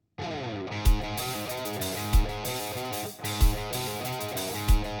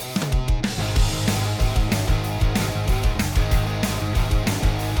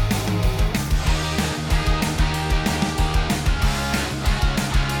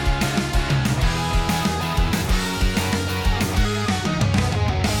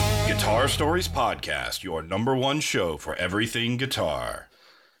Guitar Stories Podcast, your number one show for everything guitar.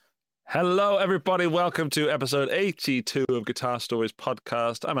 Hello, everybody. Welcome to episode 82 of Guitar Stories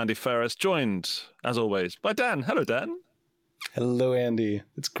Podcast. I'm Andy Ferris, joined, as always, by Dan. Hello, Dan. Hello, Andy.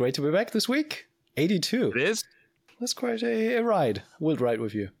 It's great to be back this week. 82. It is. That's quite a ride. We'll ride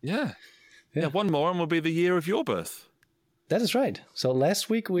with you. Yeah, one more and will be the year of your birth. That is right. So last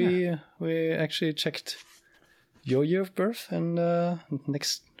week we actually checked your year of birth, and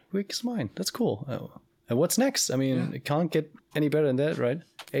next week is mine. That's cool. And what's next? I mean, it can't get any better than that, right?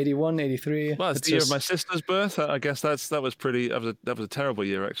 81, 83. Well, it's the year of my sister's birth. I guess that was a terrible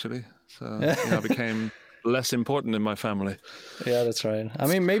year, actually. So I became less important in my family. Yeah, that's right. I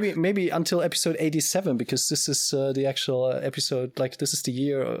mean, maybe until episode 87, because this is the actual episode. Like, this is the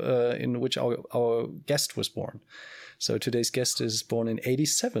year in which our guest was born. So today's guest is born in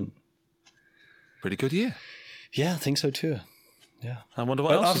 87. Pretty good year. Yeah, I think so too. Yeah. I wonder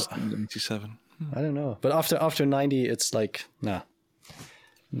what else is in 87. I don't know. But after 90, it's like, nah.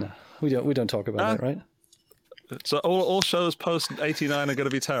 We don't talk about that, right? So all shows post 89 are going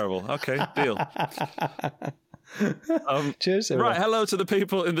to be terrible. Okay, deal. Cheers, everyone. Right, hello to the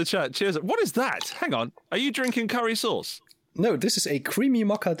people in the chat. Cheers. What is that? Hang on. Are you drinking curry sauce? No, this is a creamy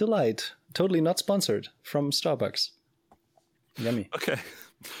mocha delight. Totally not sponsored, from Starbucks. Yummy. Okay.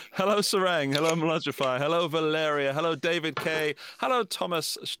 Hello, Sarang. Hello, Melodify. Hello, Valeria. Hello, David K. Hello,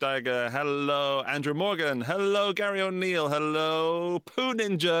 Thomas Steiger. Hello, Andrew Morgan. Hello, Gary O'Neill. Hello, Pooh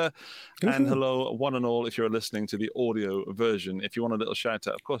Ninja. And hello, one and all, if you're listening to the audio version. If you want a little shout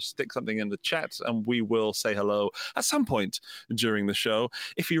out, of course, stick something in the chat and we will say hello at some point during the show.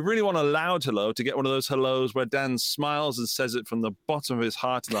 If you really want a loud hello, to get one of those hellos where Dan smiles and says it from the bottom of his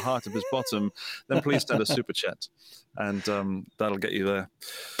heart and the heart of his bottom, then please send a super chat. And that'll get you there.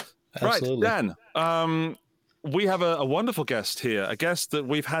 Absolutely. Right, Dan, we have a wonderful guest here, a guest that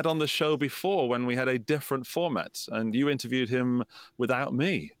we've had on the show before when we had a different format, and you interviewed him without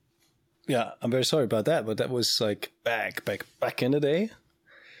me. Yeah, I'm very sorry about that, but that was like back in the day.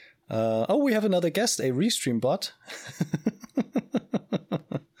 We have another guest, a Restream bot.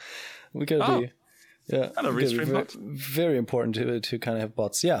 We gotta be... Yeah, hello, Restream bot. Very important to kind of have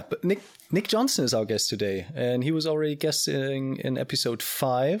bots. Yeah, but Nick Johnson is our guest today, and he was already guesting in episode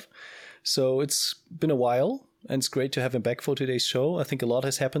 5. So it's been a while, and it's great to have him back for today's show. I think a lot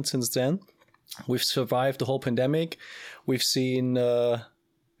has happened since then. We've survived the whole pandemic. We've seen, a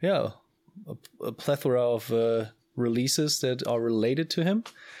plethora of releases that are related to him,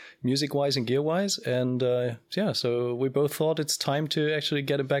 music-wise and gear-wise. And so we both thought it's time to actually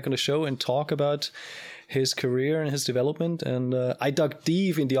get him back on the show and talk about his career and his development. And I dug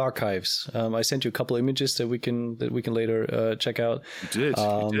deep in the archives. I sent you a couple images that we can later check out. You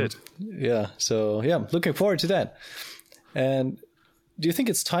did. Yeah. So yeah, looking forward to that. And do you think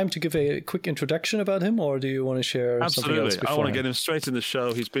it's time to give a quick introduction about him, or do you want to share something else Absolutely. I want to get him straight in the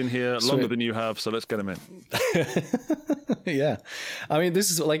show. He's been here longer than you have, so let's get him in. Yeah. I mean,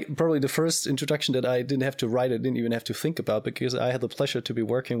 this is like probably the first introduction that I didn't have to write. I didn't even have to think about, because I had the pleasure to be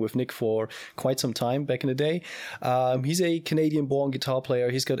working with Nick for quite some time back in the day. He's a Canadian-born guitar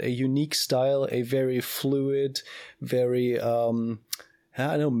player. He's got a unique style, a very fluid, very...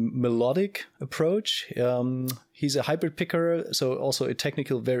 melodic approach. He's a hybrid picker, so also a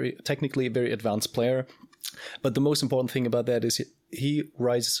technically very advanced player. But the most important thing about that is he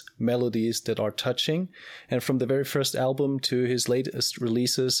writes melodies that are touching. And from the very first album to his latest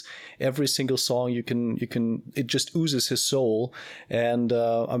releases, every single song it just oozes his soul. And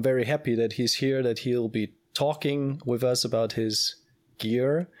I'm very happy that he's here, that he'll be talking with us about his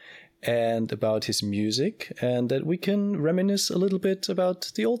gear and about his music, and that we can reminisce a little bit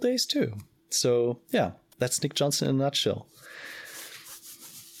about the old days too. So yeah, that's Nick Johnson in a nutshell.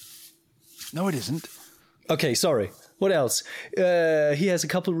 No, it isn't. Okay, sorry. What else? He has a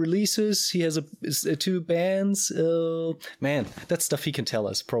couple releases. He has 2 bands. Man, that stuff he can tell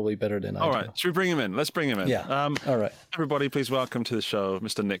us probably better than I do. All right, should we bring him in? Let's bring him in. Yeah. All right. Everybody, please welcome to the show,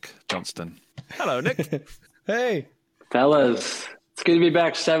 Mr. Nick Johnston. Hello, Nick. Hey. Fellas. It's good to be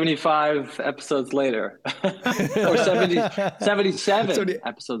back 75 episodes later. Or 77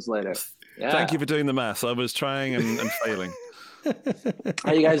 episodes later. Yeah. Thank you for doing the math. I was trying and failing.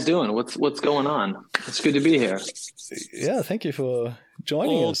 How you guys doing? What's going on? It's good to be here. Yeah, thank you for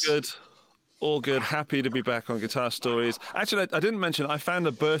joining us. All good. Happy to be back on Guitar Stories. Actually, I didn't mention, I found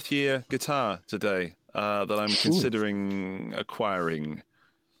a birth year guitar today that I'm considering acquiring.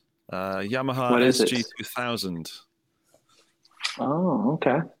 Yamaha SG2000. Oh,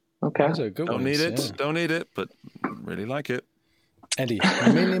 okay. Those are good Don't ones, need it, but really like it. Andy,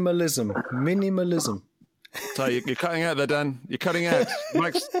 minimalism. So you're cutting out there, Dan. You're cutting out. Your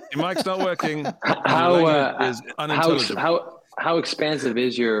mic's not working. How unintelligible. how expansive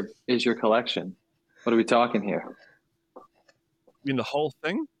is your collection? What are we talking here? You mean the whole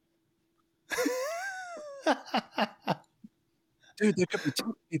thing? Dude, there could be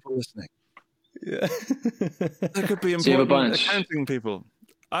 2 people listening. Yeah. There could be important accounting people.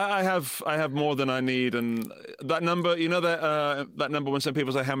 I have more than I need, and that number, you know, that number when some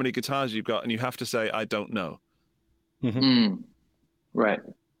people say how many guitars you've got, and you have to say I don't know. Right.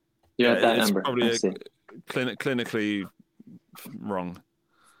 Yeah, that it's number. Probably clinically wrong.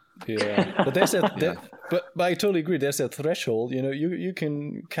 Yeah, but there's that. But I totally agree. There's that threshold. You know, you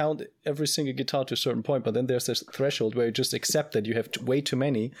can count every single guitar to a certain point, but then there's this threshold where you just accept that you have way too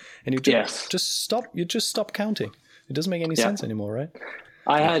many, and you just stop. You just stop counting. It doesn't make any sense anymore, right?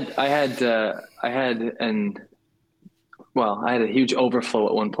 I had a huge overflow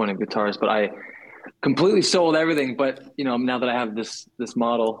at one point of guitars, but I completely sold everything. But you know, now that I have this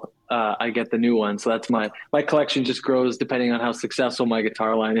model, I get the new one. So that's my collection just grows depending on how successful my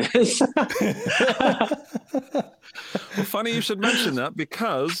guitar line is. Well, funny you should mention that,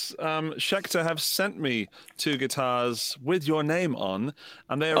 because Schecter have sent me 2 guitars with your name on,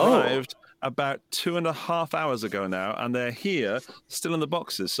 and they arrived about 2.5 hours ago now, and they're here still in the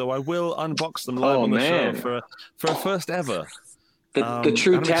boxes. So I will unbox them live on the show for a first ever. The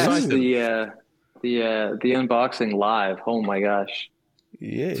true test, the unboxing live. Oh my gosh.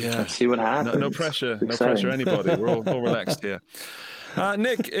 Yeah. Let's see what happens. No pressure. No pressure, anybody. We're all relaxed here.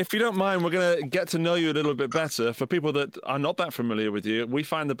 Nick, if you don't mind, we're going to get to know you a little bit better. For people that are not that familiar with you, we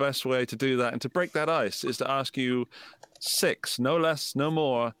find the best way to do that and to break that ice is to ask you 6, no less, no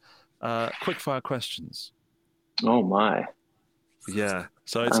more, quick-fire questions. Oh, my. Yeah.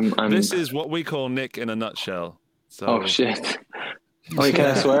 So this is what we call Nick in a nutshell. So, oh, shit. Wait, can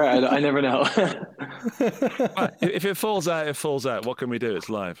I swear? I never know. If it falls out, it falls out. What can we do? It's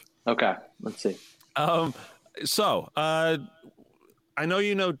live. Okay, let's see. I know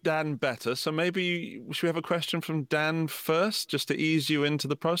you know Dan better, so maybe should we have a question from Dan first, just to ease you into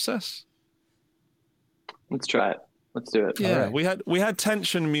the process? Let's try it. Let's do it. Yeah, right. we had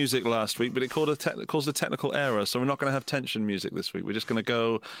tension music last week, but it caused a technical error, so we're not going to have tension music this week. We're just going to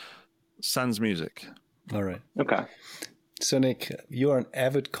go sans music. All right. Okay. So, Nick, you are an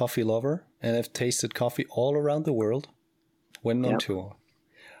avid coffee lover and have tasted coffee all around the world when on tour.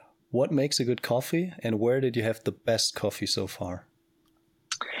 What makes a good coffee, and where did you have the best coffee so far?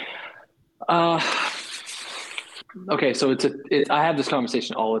 Okay, so I have this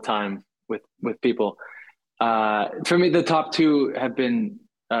conversation all the time with people. For me, the top 2 have been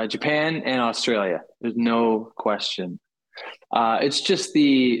Japan and Australia. There's no question. It's just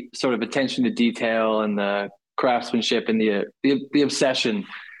the sort of attention to detail and the craftsmanship and the obsession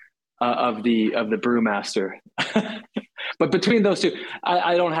of the brewmaster. But between those 2,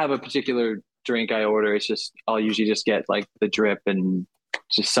 I don't have a particular drink I order. It's just I'll usually just get like the drip and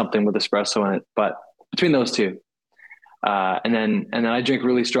just something with espresso in it. But between those 2, and then I drink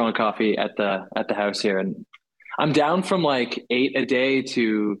really strong coffee at the house here, and I'm down from like 8 a day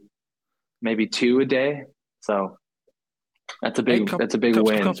to maybe 2 a day. So that's a big cups win.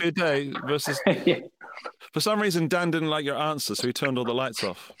 Of coffee a day versus. Yeah. For some reason, Dan didn't like your answer, so he turned all the lights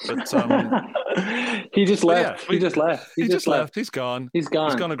off. But he just left. He just left. He just left. He's gone. He's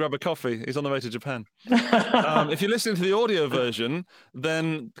gone. He's gone to grab a coffee. He's on the way to Japan. If you're listening to the audio version,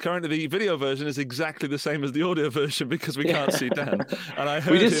 then currently the video version is exactly the same as the audio version because we can't see Dan. And I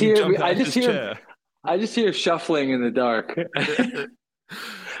heard him jump out of his chair. I just hear shuffling in the dark.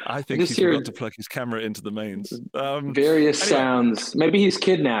 I think he forgot to plug his camera into the mains. Various sounds. Maybe he's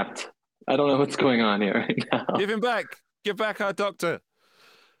kidnapped. I don't know what's going on here right now. Give him back. Give back our doctor.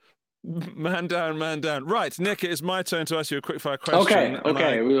 Man down, man down. Right, Nick, it is my turn to ask you a quick-fire question.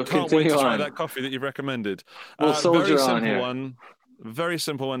 Okay. We will can't wait to try that coffee that you've recommended. We'll soldier very on here. Very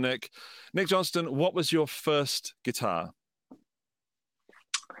simple one, Nick. Nick Johnston, what was your first guitar?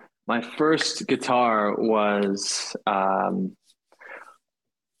 My first guitar was so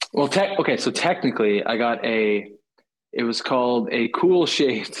technically I got it was called a Cool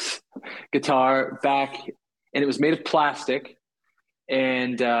Shades guitar back, and it was made of plastic,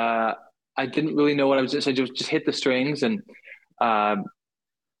 and I didn't really know what I was just. I just hit the strings and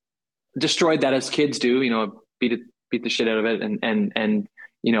destroyed that as kids do. You know, beat the shit out of it, and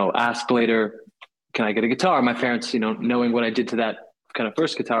you know, asked later, can I get a guitar? My parents, you know, knowing what I did to that kind of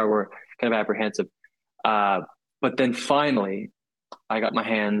first guitar, were kind of apprehensive. But then finally, I got my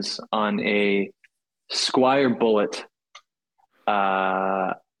hands on a Squire Bullet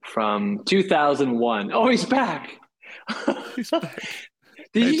from 2001. Oh, he's back. He's back.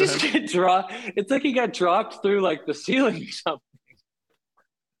 Did Hey, you just get dropped? It's like he got dropped through like the ceiling or something.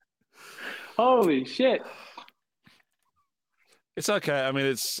 Holy shit. It's okay. I mean,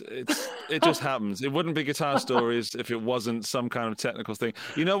 it just happens. It wouldn't be Guitar Stories if it wasn't some kind of technical thing.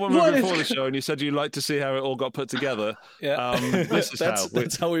 You know, when we were before the show and you said you'd like to see how it all got put together. Yeah, This is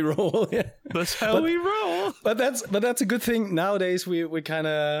that's how we roll. Yeah. That's how we roll. But that's a good thing. Nowadays, we kind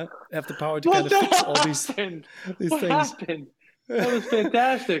of have the power to What kind of the fix hell all these happened? things. What happened? That was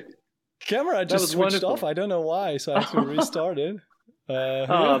fantastic. Camera just was switched wonderful. off. I don't know why, so I have to restart it.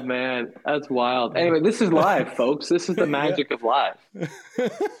 Oh Yeah. man, that's wild. Anyway, this is live, folks. This is the magic of live. This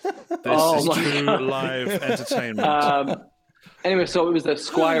Oh is my true God. live entertainment. Anyway, so it was a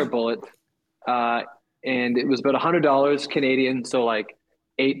Squire bullet, and it was about $100 Canadian, so like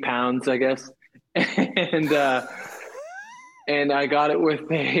 £8, I guess. And I got it with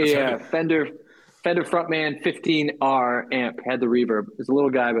a Fender Frontman 15R amp. Had the reverb. It was a little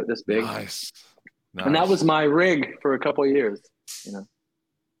guy about this big, Nice. and that was my rig for a couple of years. You know,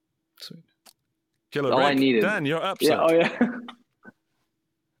 Sweet. Killer all I Rick. needed. Dan, you're up. yeah. sir. Oh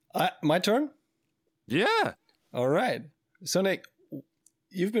yeah. My turn. Yeah. All right. So Nick,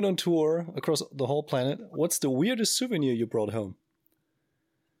 you've been on tour across the whole planet. What's the weirdest souvenir you brought home?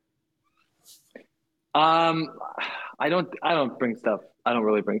 I don't bring stuff. I don't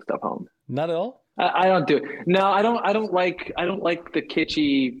really bring stuff home. Not at all. I don't do it. No, I don't like the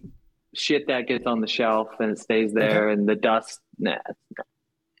kitschy shit that gets on the shelf and it stays there and the dust. Nah,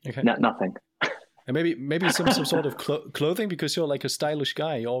 Okay. nothing. And maybe some sort of clothing, because you're like a stylish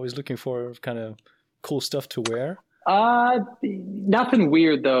guy. You're always looking for kind of cool stuff to wear. Nothing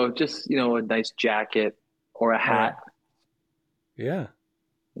weird though. Just a nice jacket or a hat. Yeah.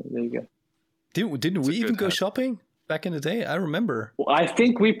 There you go. Didn't we a even good go hat. shopping back in the day? I remember. Well, I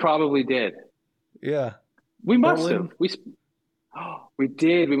think we probably did. Yeah. We must Berlin. have. We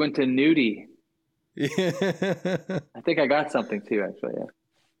did. We went to Nudie. Yeah. I think I got something too, actually. Yeah.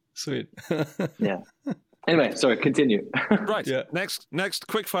 Sweet. Yeah. Anyway, sorry. Continue. Right. Yeah. Next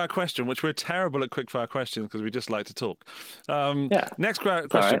quickfire question, which we're terrible at quickfire questions because we just like to talk. Yeah. Next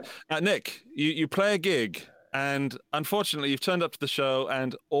question. right. Nick, you play a gig, and unfortunately, you've turned up to the show,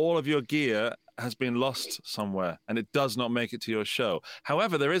 and all of your gear has been lost somewhere, and it does not make it to your show.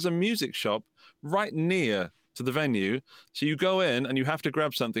 However, there is a music shop right near to the venue, so you go in and you have to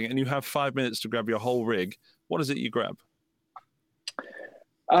grab something, and you have 5 minutes to grab your whole rig. What is it you grab?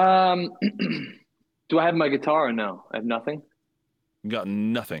 Do I have my guitar or no? I have nothing. You got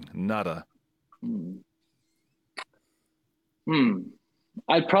nothing, nada.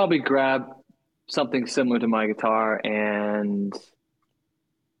 I'd probably grab something similar to my guitar, and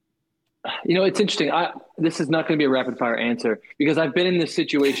it's interesting. This is not going to be a rapid fire answer because I've been in this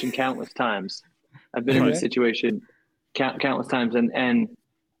situation countless times. I've been in this situation countless times, and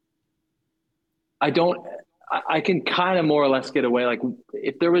I can kind of more or less get away. Like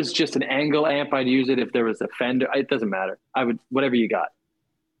if there was just an Angle amp, I'd use it. If there was a Fender, it doesn't matter. I would, whatever you got.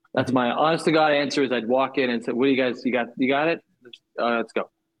 That's my honest to God answer is I'd walk in and say, what do you guys, you got it? Let's go.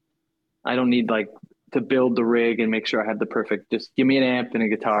 I don't need to build the rig and make sure I have the perfect, just give me an amp and a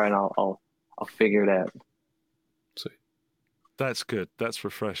guitar and I'll figure it out. Sweet. That's good. That's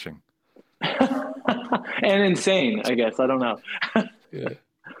refreshing. And insane, I guess. I don't know. Yeah.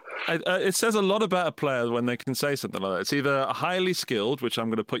 It says a lot about a player when they can say something like that. It's either highly skilled, which I'm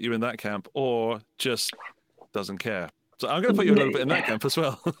going to put you in that camp, or just doesn't care. So I'm going to put you a little bit in that camp as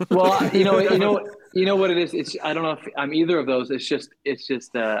well. Well, you know what it is. It's I don't know if I'm either of those. It's just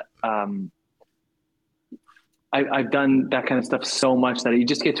I've done that kind of stuff so much that you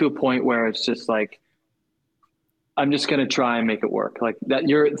just get to a point where it's just like I'm just going to try and make it work. Like that.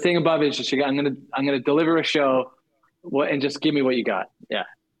 Your thing above it is just I'm going to deliver a show, and just give me what you got. Yeah.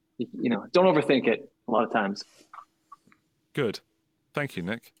 Don't overthink it a lot of times. Good. Thank you,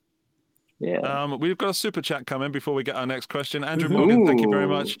 Nick. Yeah. We've got a super chat coming before we get our next question. Andrew Morgan, thank you very Ooh.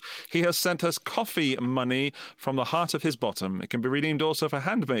 much. He has sent us coffee money from the heart of his bottom. It can be redeemed also for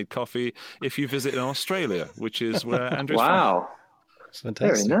handmade coffee if you visit in Australia, which is where Andrew's from. Wow. It's Very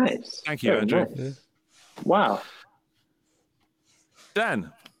fantastic. nice. Thank you, Very Andrew. nice. Wow.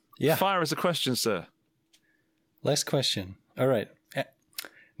 Dan, Yeah. fire us a question, sir. Last question. All right.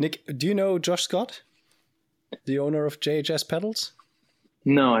 Nick, do you know Josh Scott, the owner of JHS Pedals?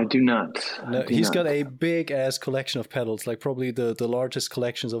 No, I do not. No, he's got a big ass collection of pedals, like probably the largest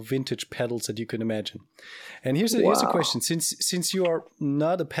collections of vintage pedals that you can imagine. And here's a question: since you are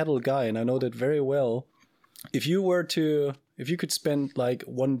not a pedal guy, and I know that very well, if you could spend like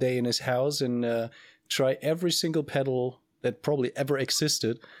one day in his house and try every single pedal that probably ever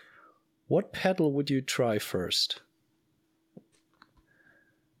existed, what pedal would you try first?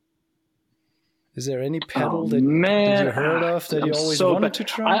 Is there any pedal that man, you heard of that you always wanted to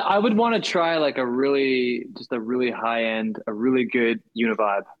try? I would want to try like a really high end, a really good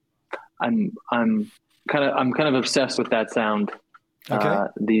Univibe. I'm kind of obsessed with that sound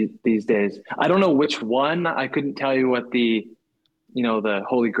these days. I don't know which one. I couldn't tell you what the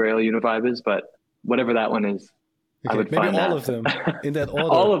Holy Grail Univibe is, but whatever that one is, I would maybe find all that. of them in that order.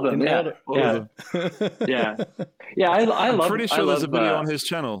 All of them, yeah. All of them. Yeah. I'm pretty sure there's a video on his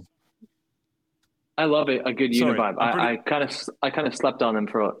channel. I love a good Univibe. I kind of slept on them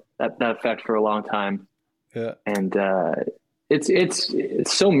for that effect for a long time. Yeah, and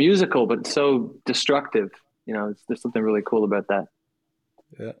it's so musical but so destructive. There's something really cool about that.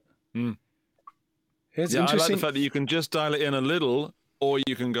 Yeah. It's interesting. I like the fact that you can just dial it in a little, or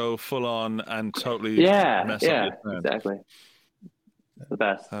you can go full on and totally mess up your sound. Exactly. It's the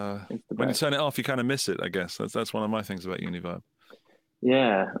best. When you turn it off, you kind of miss it. I guess that's one of my things about Univibe.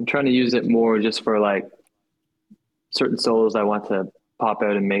 Yeah, I'm trying to use it more just for like certain solos I want to pop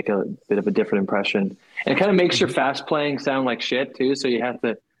out and make a bit of a different impression. And it kind of makes your fast playing sound like shit too, so you have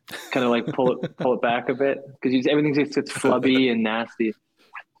to kind of like pull it back a bit because everything just gets flubby and nasty.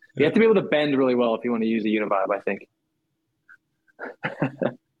 You have to be able to bend really well if you want to use a Univibe, I think.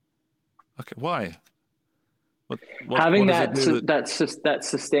 Okay, why? Having that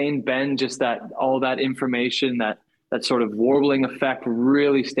sustained bend, just that all that information, that sort of warbling effect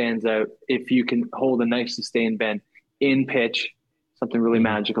really stands out if you can hold a nice sustained bend in pitch. Something really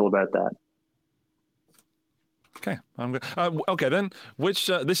magical about that. Okay, I'm good. Okay, then. Which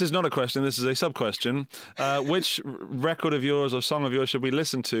this is not a question. This is a sub-question. Which record of yours or song of yours should we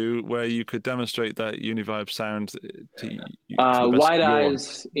listen to where you could demonstrate that Univibe sound? To Wide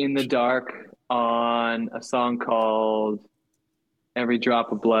Eyes in the Dark on a song called "Every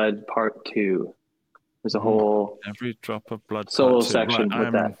Drop of Blood" Part 2. There's a whole Every Drop of Blood solo section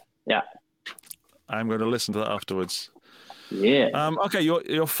with that. Yeah, I'm going to listen to that afterwards. Yeah. Okay,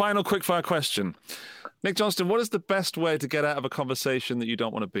 your final quickfire question. Nick Johnston, what is the best way to get out of a conversation that you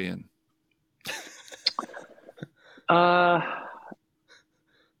don't want to be in? Oh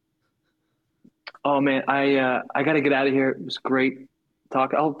man, I got to get out of here. It was great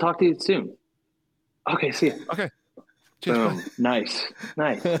talk. I'll talk to you soon. Okay, see you. Okay. Cheers, nice.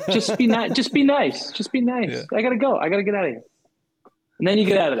 Just be nice. Just be nice. Yeah. I gotta go. I gotta get out of here. And then you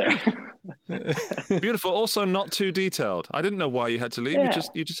get out of there. Beautiful. Also, not too detailed. I didn't know why you had to leave. Yeah.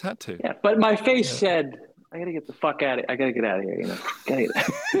 You just had to. Yeah, but my face said, "I gotta get the fuck out of. I gotta get out of here." Gotta get out.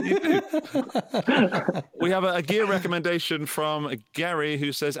 You do. We have a gear recommendation from Gary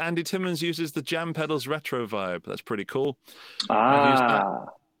who says Andy Timmons uses the Jam Pedals Retro Vibe. That's pretty cool. I've used that.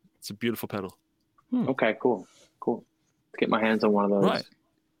 It's a beautiful pedal. Okay, cool. Let's get my hands on one of those. Right.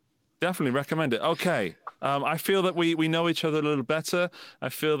 Definitely recommend it. Okay. I feel that we know each other a little better. I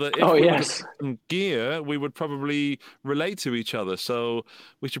feel that if we had some gear, we would probably relate to each other. So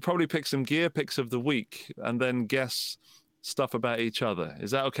we should probably pick some gear picks of the week and then guess stuff about each other.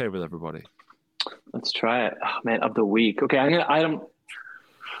 Is that okay with everybody? Let's try it. Oh, man, of the week. Okay, I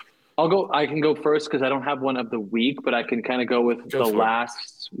can go first because I don't have one of the week, but I can kind of go with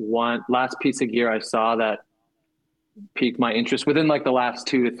last piece of gear I saw that piqued my interest within like the last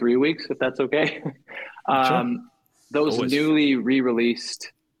 2 to 3 weeks, if that's okay. Sure. Those newly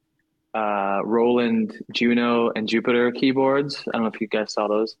re-released Roland Juno and Jupiter keyboards. I don't know if you guys saw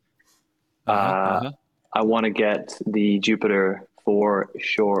those. I want to get the Jupiter for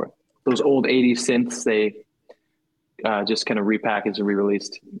sure. Those old 80s synths, they just kind of repackaged and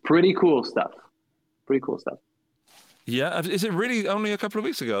re-released. Pretty cool stuff. Yeah, is it really only a couple of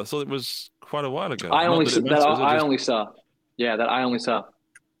weeks ago? I thought it was quite a while ago. I only saw. Yeah, that I only saw.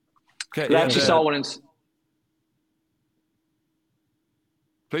 Okay, I actually saw one in.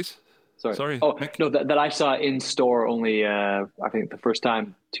 Please. Sorry. Oh Nick? No, that I saw in store only. I think the first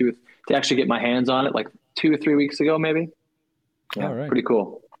time to actually get my hands on it, like 2 or 3 weeks ago, maybe. Yeah, all right. Pretty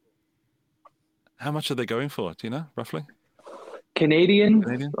cool. How much are they going for? Do you know roughly? Canadian?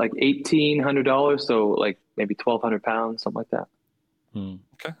 Like $1,800, so like maybe 1,200 pounds, something like that.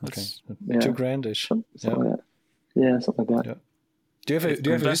 Okay. $2,000-ish. Something like that. Yeah, something like that. Yeah. Do you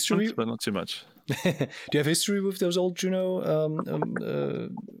have a history? But not too much. Do you have history with those old Juno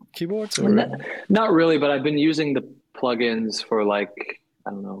keyboards? Or? Not really, but I've been using the plugins for like, I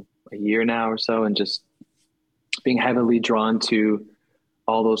don't know, a year now or so, and just being heavily drawn to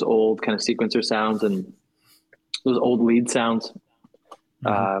all those old kind of sequencer sounds and those old lead sounds.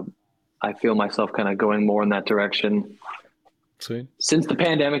 I feel myself kind of going more in that direction. Sweet. Since the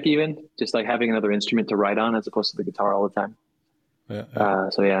pandemic, even just like having another instrument to write on as opposed to the guitar all the time.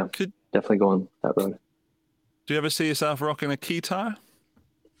 So yeah, definitely going that road. Do you ever see yourself rocking a keytar?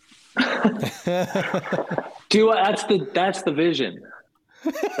 Dude, that's the vision.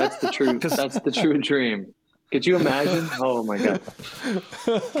 That's the true dream. Could you imagine? Oh my God.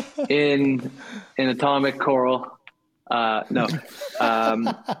 In atomic coral. No.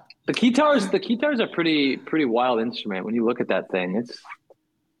 The guitars are pretty wild instrument. When you look at that thing,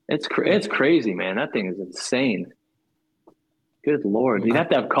 it's crazy, man. That thing is insane. Good Lord. You'd have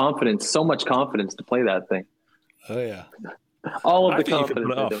to have confidence, so much confidence to play that thing. Oh yeah. All of I the think you could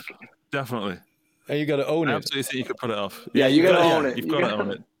confidence. pull it off. Definitely. And you got to own I it. absolutely think you could put it off. Yeah, you gotta own it. You've got to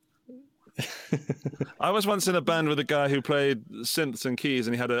own it. I was once in a band with a guy who played synths and keys,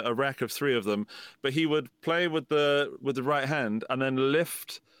 and he had a rack of 3 of them. But he would play with the right hand and then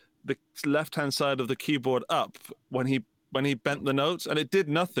lift the left-hand side of the keyboard up when he bent the notes, and it did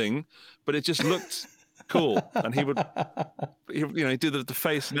nothing, but it just looked cool. And he'd do the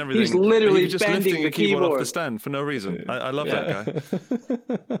face and everything. He's literally he was just bending lifting the the keyboard off keyboard the stand for no reason. I love that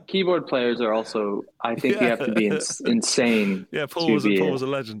guy. Keyboard players are also, I think you have to be insane. Yeah, Paul to was be a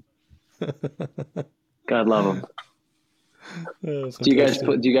legend. God love him. Do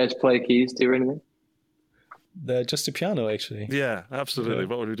you guys play keys too or anything? Just the piano, actually. Yeah, absolutely. Yeah.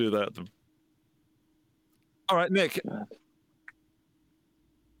 What would we do that? All right, Nick.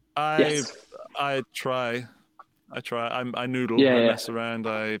 Yes. I try. I noodle. Yeah, I yeah. mess around.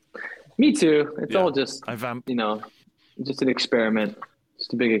 Me too. It's Yeah. all just, I vamp. just an experiment.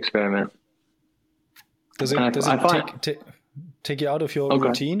 Just a big experiment. Does And it I find- take you out of your Okay.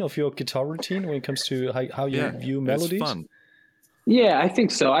 routine, of your guitar routine, when it comes to how you view melodies? It's fun. Yeah, I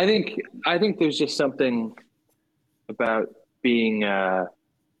think so. I think there's just something about being kind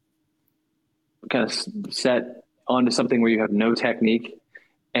of set onto something where you have no technique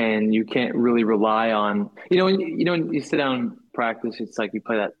and you can't really rely on, when you sit down and practice, it's like you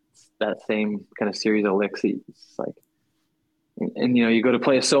play that same kind of series of licks. It's like, and you go to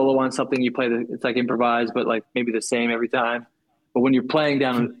play a solo on something, you play it's like improvised, but like maybe the same every time. But when you're playing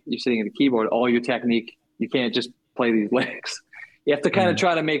down, you're sitting at the keyboard, all your technique, you can't just play these licks. You have to kind of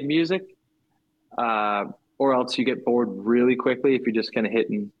try to make music, or else you get bored really quickly if you're just kind of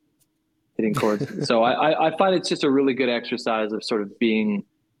hitting chords. So I find it's just a really good exercise of sort of being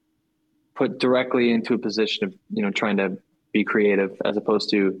put directly into a position of, trying to be creative as opposed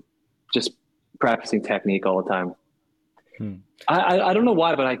to just practicing technique all the time. I don't know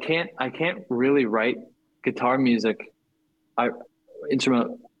why, but I can't really write guitar music,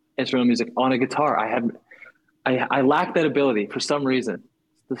 instrumental music on a guitar. I lack that ability for some reason.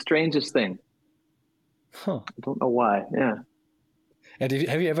 It's the strangest thing. Huh. I don't know why. Yeah. And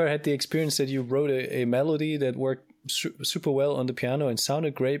have you ever had the experience that you wrote a melody that worked super well on the piano and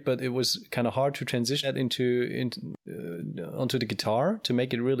sounded great, but it was kind of hard to transition that onto the guitar to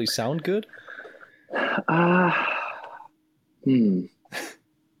make it really sound good?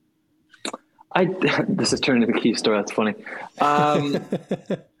 This is turning into the key store. That's funny.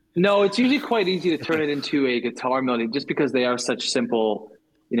 No, it's usually quite easy to turn it into a guitar melody just because they are such simple,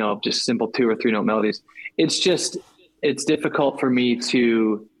 just simple 2 or 3 note melodies. It's difficult for me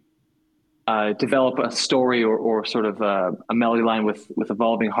to develop a story or sort of a melody line with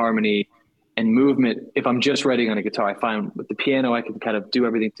evolving harmony and movement. If I'm just writing on a guitar, I find with the piano, I can kind of do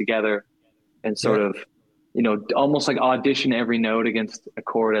everything together and sort of, almost like audition every note against a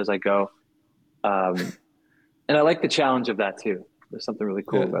chord as I go. And I like the challenge of that too. There's something really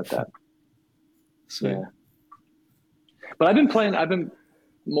cool about that. Sweet. Yeah. But I've been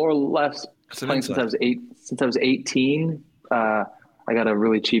more or less playing since I was 18. I got a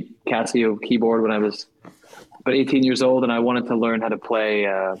really cheap Casio keyboard when I was about 18 years old, and I wanted to learn how to play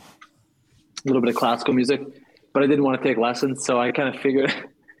a little bit of classical music, but I didn't want to take lessons. So I kind of figured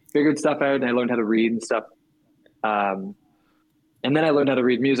stuff out, and I learned how to read and stuff. And then I learned how to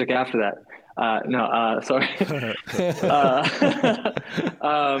read music after that. Sorry.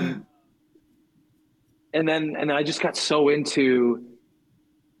 And then I just got so into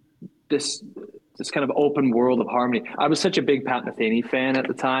this kind of open world of harmony. I was such a big Pat Metheny fan at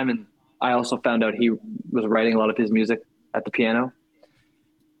the time, and I also found out he was writing a lot of his music at the piano.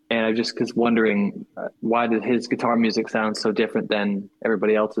 And I just was wondering why did his guitar music sound so different than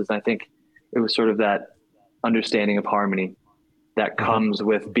everybody else's? And I think it was sort of that understanding of harmony that comes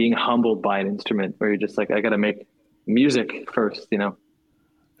with being humbled by an instrument, where you're just like, I got to make music first, Yeah.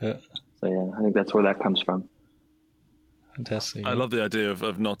 So yeah, I think that's where that comes from. Fantastic. I love the idea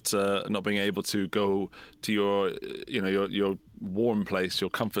of not being able to go to your warm place, your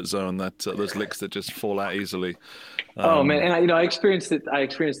comfort zone. That those licks that just fall out easily. Oh man, and I experienced it.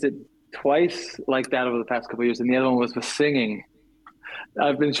 Twice like that over the past couple of years, and the other one was with singing.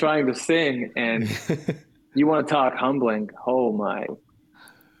 I've been trying to sing, and you want to talk humbling? Oh my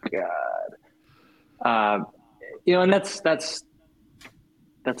God. You know, and that's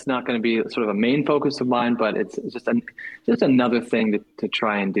not going to be sort of a main focus of mine, but it's just another thing to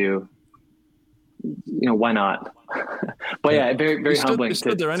try and do. You know, why not? But yeah, very, very humbling. You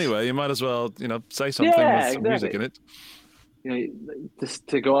stood there anyway. You might as well, you know, say something with some music in it. You know, just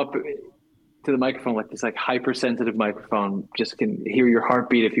to go up to the microphone, like this, like hypersensitive microphone, just can hear your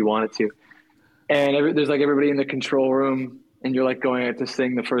heartbeat if you wanted to. And there's like everybody in the control room, and you're like going out to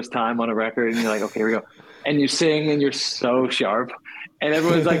sing the first time on a record, and you're like, okay, here we go. And you sing, and you're so sharp, and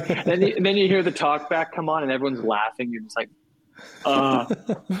everyone's like, then you hear the talk back come on, and everyone's laughing. You're just like,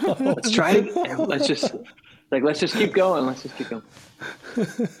 let's try it. Let's just keep going. Let's just keep going.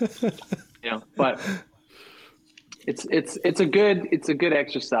 You know, but it's a good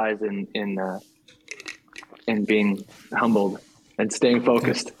exercise in being humbled and staying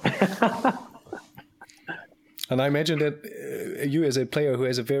focused. And I imagine that you, as a player who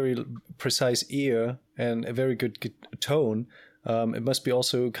has a very precise ear and a very good tone, it must be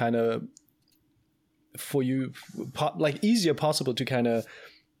also kind of for you like easier possible to kind of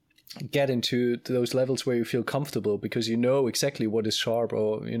get into those levels where you feel comfortable because you know exactly what is sharp,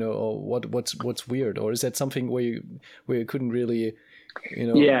 or you know, or what's weird, or is that something where you couldn't really, you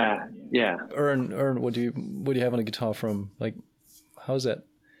know, earn what do you have on a guitar from? Like, how's that?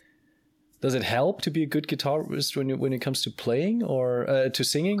 Does it help to be a good guitarist when it comes to playing or to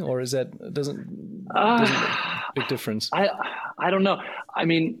singing, or is that doesn't make a big difference? I don't know. I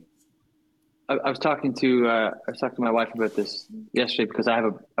mean, I was talking to my wife about this yesterday because I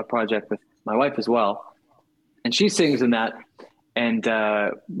have a project with my wife as well, and she sings in that, and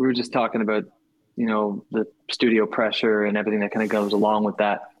we were just talking about, you know, the studio pressure and everything that kind of goes along with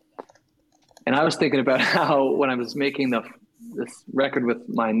that. And I was thinking about how when I was making this record with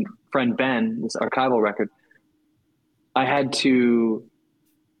my friend Ben, this archival record, I had to,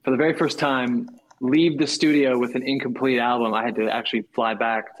 for the very first time, leave the studio with an incomplete album. I had to actually fly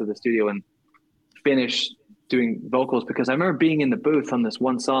back to the studio and finish doing vocals because I remember being in the booth on this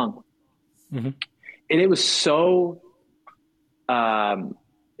one song, and it was so,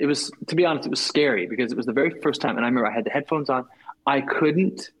 it was, to be honest, it was scary because it was the very first time. And I remember I had the headphones on. I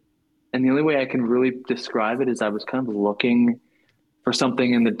couldn't, and the only way I can really describe it is I was kind of looking for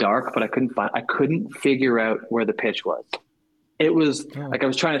something in the dark, but I couldn't figure out where the pitch was. It was like I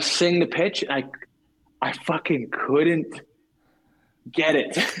was trying to sing the pitch, and I fucking couldn't get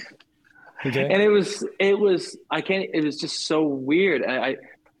it. Okay. And it was just so weird.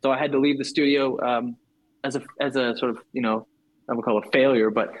 So I had to leave the studio as a sort of, you know, I would call it a failure,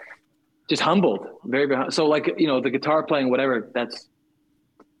 but just humbled, very, very. So like, you know, the guitar playing, whatever, that's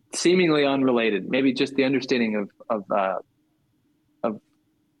seemingly unrelated. Maybe just the understanding of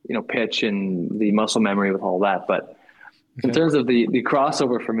you know, pitch and the muscle memory with all that. But in terms of the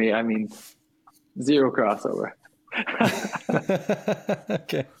crossover for me, I mean, zero crossover.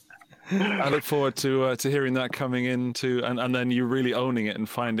 Okay. I look forward to hearing that coming into and then you really owning it and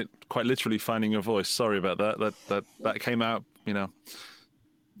quite literally finding your voice. Sorry about that. That came out, you know.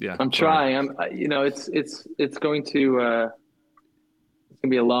 Yeah. I'm trying. You know, it's going to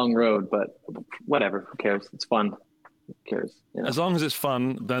be a long road, but whatever. Who cares? It's fun. Who cares? You know? As long as it's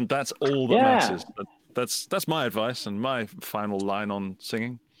fun, then that's all that matters. That's my advice and my final line on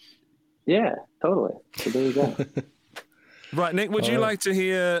singing. Yeah, totally. So there you go. Right, Nick, would you like to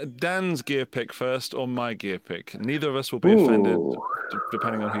hear Dan's gear pick first or my gear pick? Neither of us will be offended,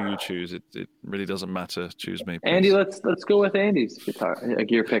 depending on who you choose. It really doesn't matter. Choose me, please. Andy, let's go with Andy's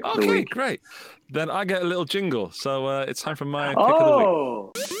gear pick of the week. Okay, great. Then I get a little jingle. So it's time for my pick of the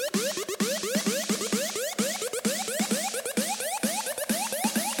week.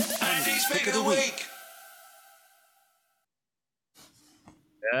 Andy's pick of the week.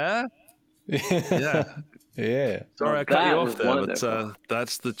 Yeah? Yeah. Yeah. Sorry, I cut you off there, but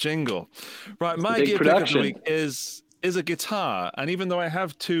that's the jingle. Right, my gear pick of the week is a guitar. And even though I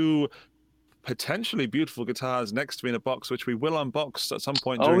have two potentially beautiful guitars next to me in a box, which we will unbox at some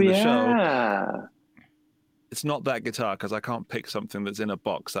point during the show, it's not that guitar because I can't pick something that's in a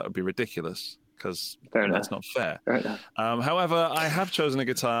box. That would be ridiculous because that's not fair. However, I have chosen a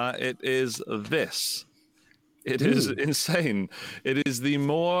guitar. It is this. It is insane. It is the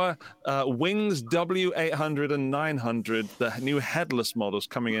Moore Wings W800 and 900, the new headless models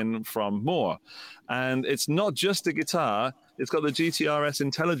coming in from Moore. And it's not just a guitar, it's got the GTRS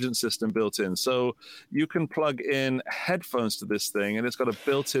intelligence system built in. So you can plug in headphones to this thing, and it's got a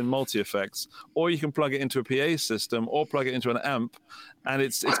built-in multi-effects, or you can plug it into a PA system, or plug it into an amp, and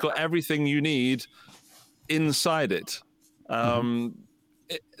it's got everything you need inside it.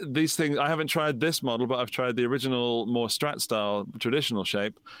 these things, I haven't tried this model, but I've tried the original, more Strat style, traditional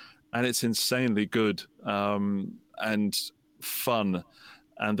shape, and it's insanely good and fun.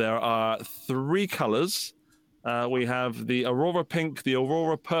 And there are 3 colors. We have the Aurora Pink, the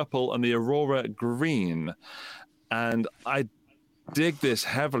Aurora Purple, and the Aurora Green. And I dig this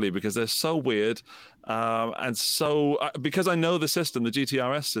heavily because they're so weird. And so, because I know the system, the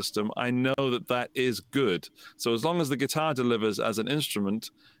GTRS system, I know that is good. So as long as the guitar delivers as an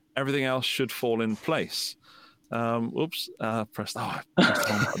instrument, everything else should fall in place. Pressed the wrong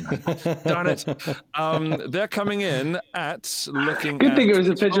button. Darn it. They're coming in at looking Good at thing it was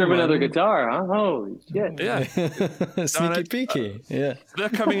a picture of Toman. another guitar, huh? Holy shit. Yeah. Sneaky peeky. Yeah. They're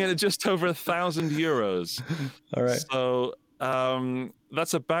coming in at just over €1,000. All right. So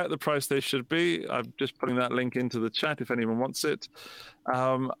that's about the price they should be. I'm just putting that link into the chat if anyone wants it.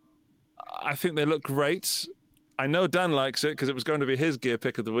 I think they look great. I know Dan likes it because it was going to be his gear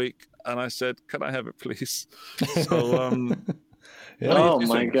pick of the week, and I said, "Can I have it, please?" So, Oh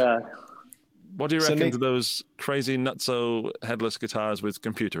my god! What do you So reckon Nick- to those crazy nutso headless guitars with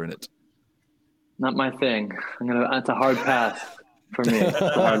computer in it? Not my thing. It's a hard pass for me. It's a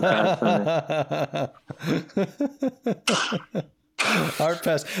hard pass for me. Hard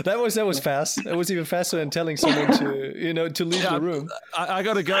pass. That was fast. That was even faster than telling someone to leave the room. I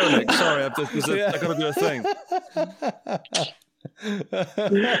got to go, Nick. Sorry, I got to do a thing.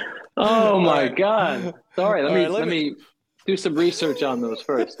 Oh my god! Sorry, All right, let me do some research on those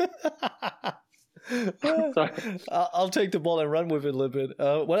first. Sorry. I'll take the ball and run with it a little bit.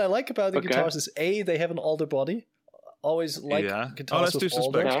 What I like about the Okay. guitars is they have an alder body. Always like Yeah. guitars Let's do with some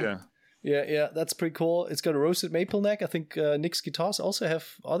alder. specs. Okay. Yeah. Yeah, that's pretty cool. It's got a roasted maple neck. I think Nick's guitars also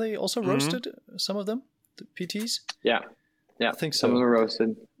have. Are they also roasted? Some of them, the PTs. Yeah, I think some of so. them are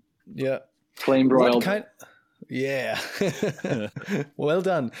roasted, Yeah. flame broiled. What kind? Yeah. Well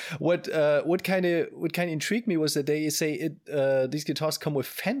done. What kind of intrigued me was that they say these guitars come with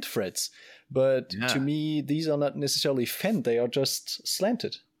fend frets, but Yeah. to me these are not necessarily fend. They are just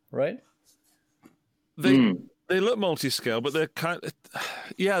slanted, right? They look multi-scale, but they're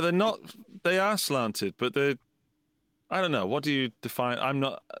they're not. They are slanted, but they're. I don't know. What do you define? I'm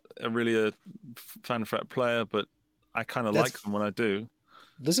not really a fan fret player, but I kind of like them when I do.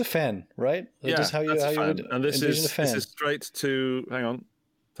 This is a fan, right? Yeah, This is how you that's a fan. would And this envision a is fan. this is straight to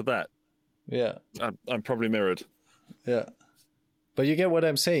to that. Yeah, I'm probably mirrored. yeah. But you get what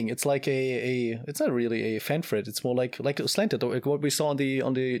I'm saying. It's like it's not really a fan fret. It's more like a slanted, like what we saw on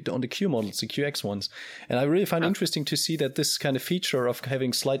the Q models, the QX ones. And I really find interesting to see that this kind of feature of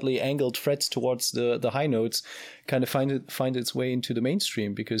having slightly angled frets towards the high notes kind of find its way into the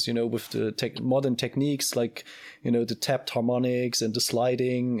mainstream, because with the modern techniques like the tapped harmonics and the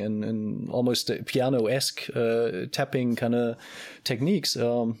sliding and almost the piano-esque tapping kind of techniques.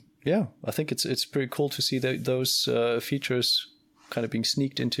 Yeah, I think it's pretty cool to see those features kind of being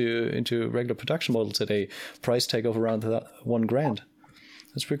sneaked into regular production models at a price tag of around $1,000.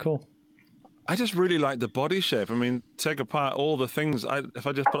 That's pretty cool. I just really like the body shape. I mean, take apart all the things. If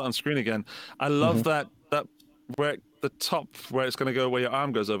I just put it on screen again, I love that where the top, where it's going to go, where your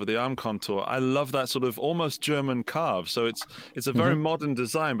arm goes over the arm contour. I love that sort of almost German carve. So it's a very modern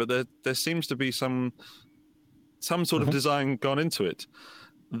design, but there seems to be some sort of design gone into it.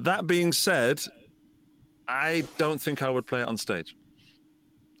 That being said, I don't think I would play it on stage.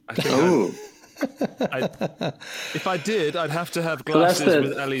 I think if I did, I'd have to have glasses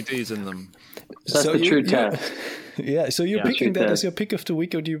with LEDs in them. That's the true test. Yeah, so you're picking true that test. as your pick of the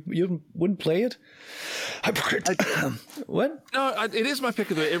week, or you wouldn't play it? What? No, it is my pick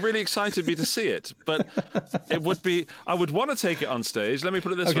of the week. It really excited me to see it, but it would be. I would want to take it on stage. Let me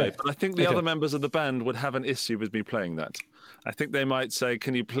put it this way. But I think the other members of the band would have an issue with me playing that. I think they might say,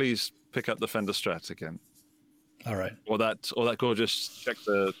 "Can you please pick up the Fender Strat again?" All right. Or that gorgeous check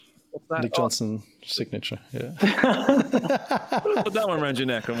the. What's that? Nick Johnson signature. Yeah. Put that one around your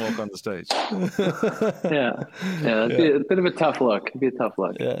neck and walk on the stage. Yeah, it'd be a bit of a tough look. It'd be a tough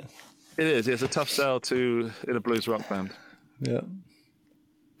look. Yeah. It is. It's a tough sell in a blues rock band. Yeah.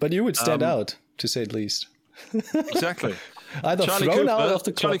 But you would stand out, to say the least. Exactly. Either thrown out of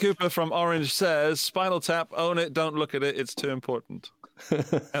the club. Charlie Cooper from Orange says, "Spinal Tap, own it, don't look at it. It's too important."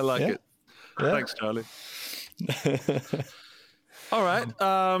 I like it. Yeah. Thanks, Charlie. All right.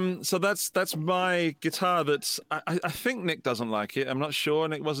 So that's my guitar. I think Nick doesn't like it. I'm not sure.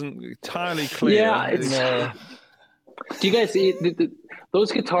 Nick wasn't entirely clear. Yeah, it's. Do you guys see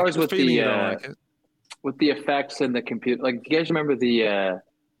those guitars with feeling you don't like it. with the effects and the computer? Like, do you guys remember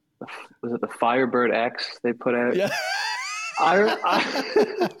was it the Firebird X they put out? Yeah. I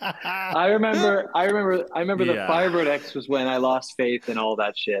remember the Yeah. Firebird X was when I lost faith in all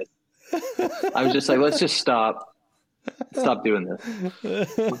that shit. I was just like, let's just stop doing this.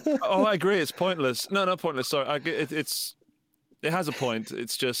 Oh, I agree. It's pointless. No, not pointless. Sorry, it has a point.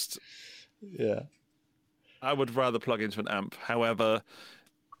 It's just Yeah. I would rather plug into an amp. However,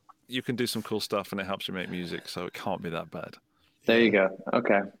 you can do some cool stuff and it helps you make music, so it can't be that bad. There you go.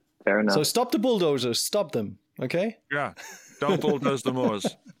 Okay, fair enough. So stop the bulldozers. Stop them. Okay. Yeah, don't bulldoze the moors.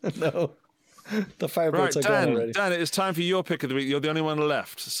 No. The Right, Firebirds are gone already. Dan, it is time for your pick of the week. You're the only one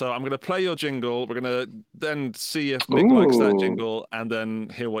left, so I'm going to play your jingle. We're going to then see if Mick likes that jingle, and then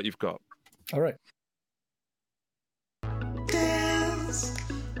hear what you've got. All right. Dance,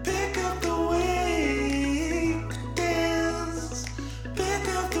 pick up the week. Dance, pick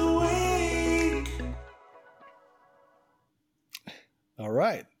up the week. All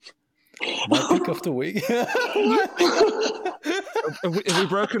right. My pick of the week. Have we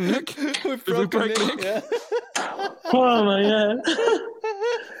broken Nick? We've Did we broken break Nick, Nick? yeah. Oh my god.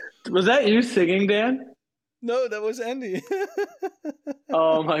 Was that you singing, Dan? No, that was Andy.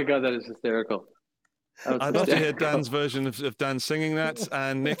 Oh my god, that is hysterical. I'd love to hear Dan's version of Dan singing that.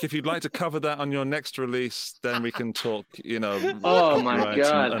 And Nick, if you'd like to cover that on your next release, then we can talk, Oh my copyright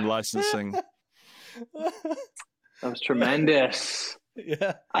god. and licensing. That was tremendous.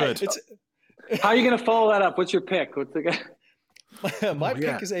 Yeah. Good. It's How are you going to follow that up? What's your pick? What's the guy? my Oh,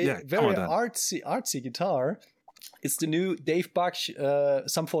 yeah, pick is a yeah, come very on, Dan. artsy guitar. It's the new Dave Bach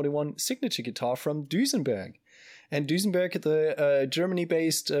Sum 41 signature guitar from Duesenberg. And Duesenberg, the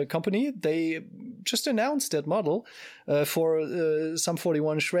Germany-based company, they just announced that model for Sum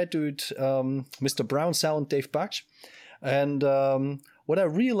 41 Shred Dude, Mr. Brown Sound Dave Bach. And what I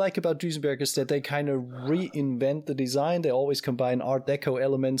really like about Duesenberg is that they kind of reinvent the design. They always combine Art Deco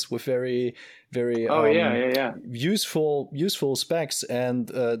elements with very, very useful specs. And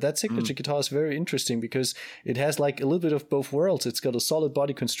that signature guitar is very interesting because it has like a little bit of both worlds. It's got a solid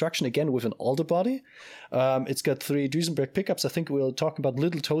body construction, again, with an alder body. It's got 3 Duesenberg pickups. I think we'll talk about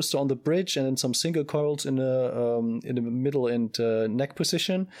little toaster on the bridge and then some single coils in the middle and neck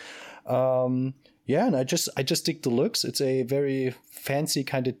position. Yeah, and I just dig the looks. It's a very fancy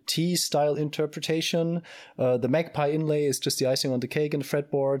kind of T-style interpretation. The Magpie inlay is just the icing on the cake in the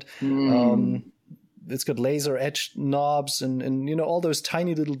fretboard. It's got laser etched knobs and all those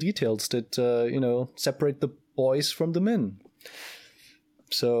tiny little details that separate the boys from the men.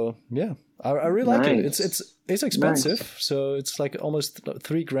 So yeah, I really like it. It's expensive, so it's like almost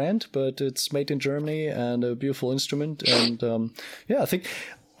 $3,000, but it's made in Germany and a beautiful instrument. And I think.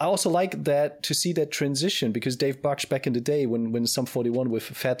 I also like that to see that transition because Dave Bach back in the day when Sum 41 with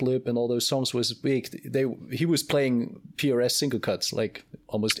Fat Lip and all those songs was big, he was playing PRS single cuts like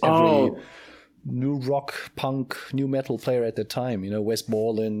almost every new rock, punk, new metal player at that time. Wes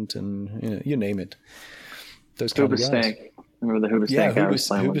Borland and you name it. Those kind of guys. Hoobastank. Remember the Hoobastank guy was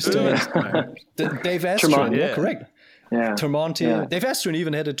playing with? Hoobastank. Dave Astron, yeah. Correct. Yeah. Tremonti. Yeah. Dave Astron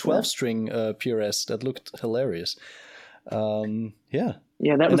even had a 12-string PRS that looked hilarious.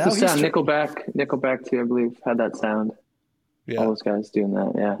 Yeah, that And was the now sound. he's Nickelback too, I believe, had that sound. Yeah. All those guys doing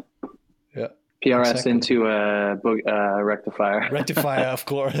that, yeah. Yeah. PRS Exactly. into a rectifier. Rectifier, of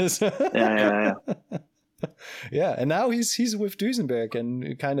course. Yeah. Yeah, and now he's with Duesenberg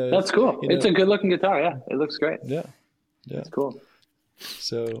and kind of. That's cool. It's a good looking guitar, yeah. It looks great. Yeah. It's cool.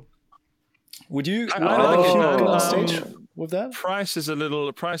 So, would you I like like if you it. go on stage with that? Price is a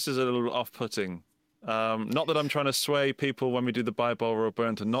little off-putting. Not that I'm trying to sway people when we do the buy, borrow, or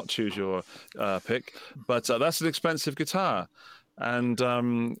burn to not choose your pick, but that's an expensive guitar, and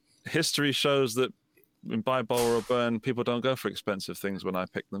history shows that in buy, borrow, or burn, people don't go for expensive things when I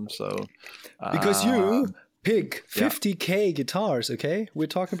pick them. So Because you pick 50K guitars, okay? We're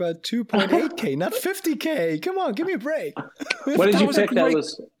talking about 2.8K, not 50K. Come on, give me a break. What did you was a pick that great-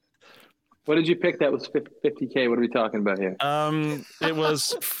 was 50K? What are we talking about here? It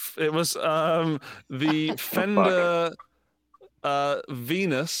was the Fender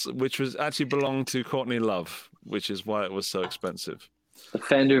Venus, which was actually belonged to Courtney Love, which is why it was so expensive. The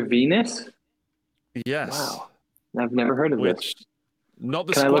Fender Venus? Yes. Wow. I've never heard of this. Which not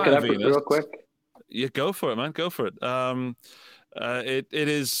the Can I look it Squire up Venus. real quick? Yeah, go for it, man. Go for it. It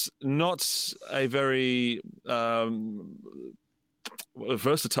is not a very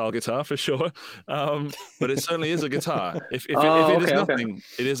versatile guitar for sure, but it certainly is a guitar. If it is nothing,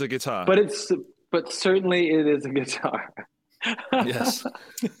 it is a guitar. But certainly it is a guitar. Yes,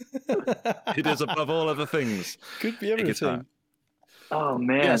 it is above all other things. Could be a guitar. everything. Oh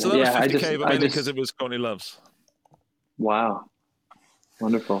man. Yeah, so that was 50K, but mainly I just because it was Courtney Love's. wow.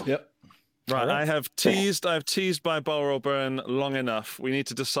 Wonderful. Yep. Right, All right. I've teased Buy, Borrow, or Burn long enough. We need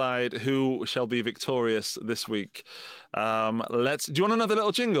to decide who shall be victorious this week. Do you want another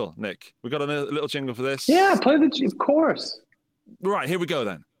little jingle, Nick? We got a little jingle for this. Yeah, play of course. Right, here we go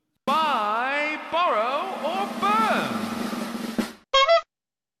then. Buy, borrow, or burn.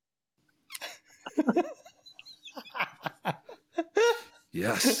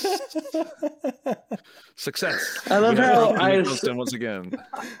 Yes. Success. I love We have how broken I- the milestone once again.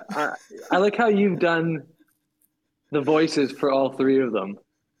 I like how you've done the voices for all three of them,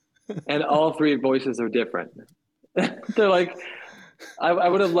 and all three voices are different. They're like, I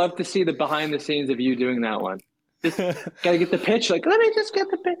would have loved to see the behind the scenes of you doing that one. Just gotta get the pitch. Like, let me just get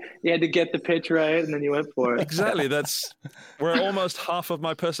the pitch. You had to get the pitch right, and then you went for it. Exactly. We're almost half of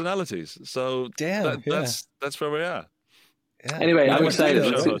my personalities. So Damn, yeah. that's where we are. Yeah. Anyway, Yeah, I'm we excited.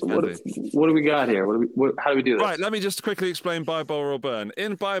 should Let's do see, it. what do we got here? How do we do this? Right, let me just quickly explain Buy, Borrow, or Burn.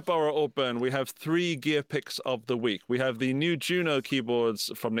 In Buy, Borrow, or Burn, we have 3 gear picks of the week. We have the new Juno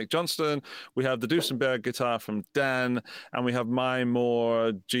keyboards from Nick Johnston, we have the Duesenberg guitar from Dan, and we have my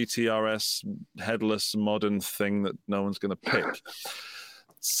more GTRS headless modern thing that no one's going to pick.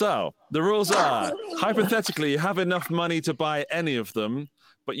 So, the rules are, hypothetically, you have enough money to buy any of them,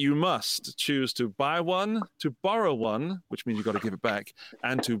 but you must choose to buy one, to borrow one, which means you've got to give it back,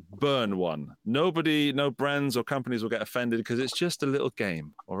 and to burn one. Nobody, no brands or companies will get offended because it's just a little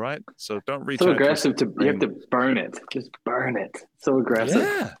game, all right? So don't reach So out. aggressive you have to burn it. Just burn it. So aggressive.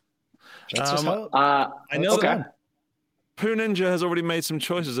 Yeah. That's just how, I know okay. that Poo Ninja has already made some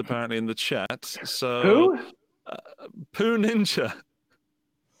choices apparently in the chat. So Who? Poo Ninja.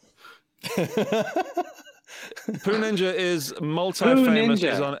 Poo Ninja is multi-famous.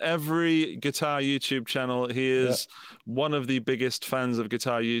 Ninja. He's on every guitar YouTube channel. He is one of the biggest fans of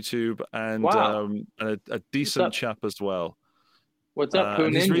guitar YouTube and Wow. a decent up? chap as well. What's up, Poo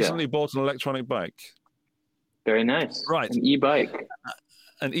And Ninja? he's recently bought an electronic bike. Very nice. Right. An e-bike.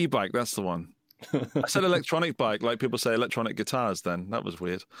 An e-bike, that's the one. I said electronic bike, like people say electronic guitars then. That was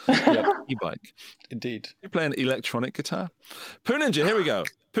weird. E-bike. Indeed. You play an electronic guitar? Poo Ninja, here we go.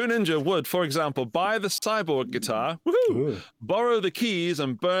 Poo Ninja would, for example, buy the Cyborg guitar, woohoo, Ooh. borrow the keys,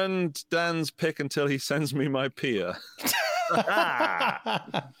 and burn Dan's pick until he sends me my peer.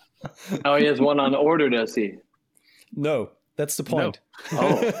 Oh, he has one on order, does he? No, that's the point.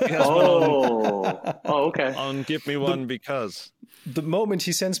 Oh, okay. On Give Me One because. The moment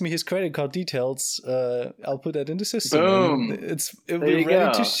he sends me his credit card details, I'll put that in the system. Boom. and it'll There be you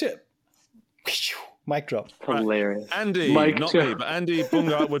ready go. to ship. Mic drop. Hilarious. Andy, Mike not Joe. me, but Andy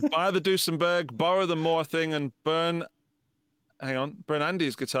Bungart would buy the Duesenberg, borrow the Moore thing, and burn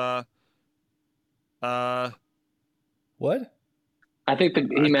Andy's guitar. What? I think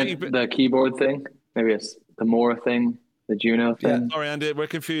he meant the keyboard thing. Maybe it's the Moore thing, the Juno thing. Sorry, Andy, we're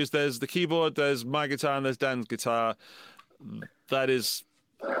confused. There's the keyboard, there's my guitar, and there's Dan's guitar. That is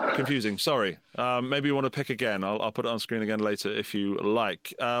confusing. Sorry. Maybe you want to pick again. I'll put it on screen again later if you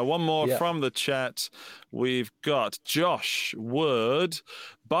like. One more from the chat. We've got Josh would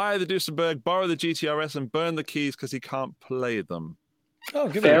buy the Duesenberg, borrow the GTRS, and burn the keys because he can't play them. Oh,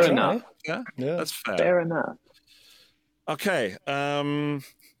 give Fair it a try. enough. Yeah, Yeah. that's fair. Fair enough. Okay.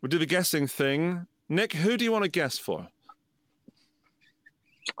 We'll do the guessing thing. Nick, who do you want to guess for?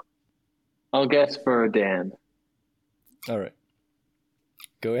 I'll guess for Dan. All right.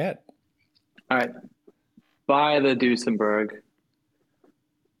 Go ahead. All right. Buy the Duesenberg.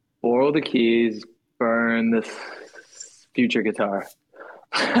 Borrow the keys. Burn this future guitar.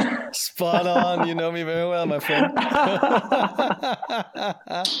 Spot on. You know me very well, my friend.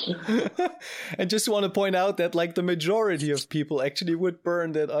 And just want to point out that like the majority of people actually would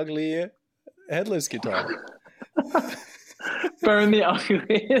burn that ugly headless guitar. Burn the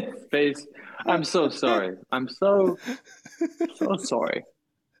ugliest face. I'm so sorry. I'm so sorry.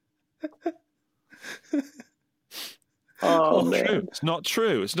 Oh, man. True. It's not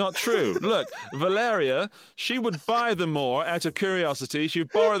true. It's not true. Look, Valeria, she would buy them more out of curiosity.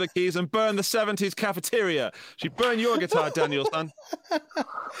 She'd borrow the keys and burn the 70s cafeteria. She'd burn your guitar, Daniel, son.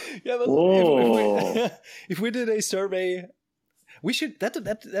 Yeah, but Whoa. if we did a survey, we should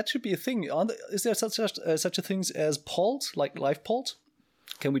that should be a thing. Is there such a thing as polls, like live polls?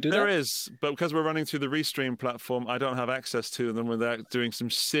 Can we do There that? is, but because we're running through the Restream platform, I don't have access to them without doing some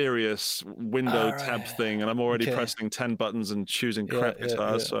serious window tab thing, and I'm already Okay. pressing 10 buttons and choosing crap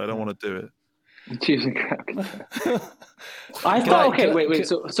guitars, so I don't want to do it. Choosing crap guitar. I thought. Wait.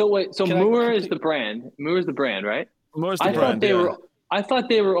 So can I Moore is the brand. Moore is the brand, right? Moore's the I brand, thought they yeah. were. I thought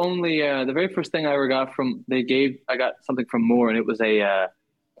they were only the very first thing I ever got from. I got something from Moore, and it was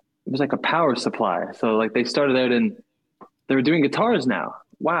like a power supply. So like they started out they were doing guitars now.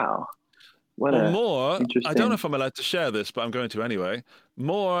 Wow. What Well, a Moore, I interesting. don't know if I'm allowed to share this, but I'm going to anyway.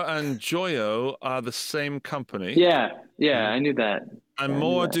 Moore and Joyo are the same company. Yeah, I knew that. And I knew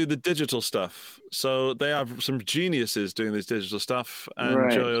Moore that. do the digital stuff. So they have some geniuses doing this digital stuff, and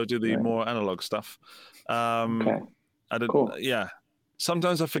Right, Joyo do the right. more analog stuff. Okay. I don't, Cool. Yeah.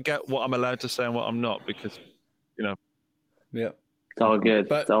 Sometimes I forget what I'm allowed to say and what I'm not because, Yeah. It's all good.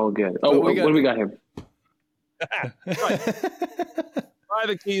 But- it's all good. but Oh, we what do we got here? buy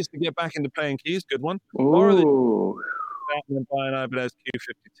the keys to get back into playing keys. Good one. Borrow the Ooh. and then buy an Ibanez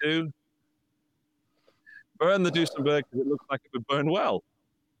Q52. Burn the Duesenberg because it looks like it would burn well.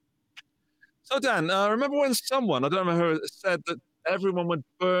 So, Dan, remember when someone, I don't remember who, said that everyone would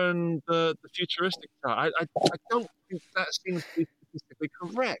burn the futuristic car? I don't think that seems to be statistically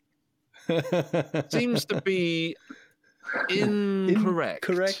correct. Seems to be incorrect.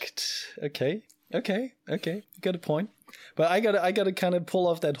 Correct. Okay. You got a point. But I gotta kind of pull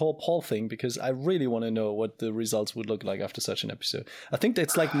off that whole poll thing because I really want to know what the results would look like after such an episode. I think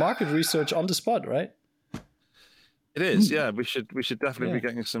that's like market research on the spot, right? It is, yeah. We should definitely Yeah. be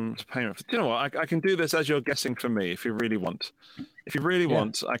getting some payment. You know what? I can do this as you're guessing for me if you really want. If you really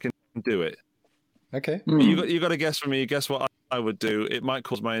want, I can do it. Okay. You got to guess for me. Guess what I would do. It might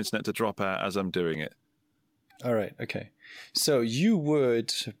cause my internet to drop out as I'm doing it. All right. Okay. So you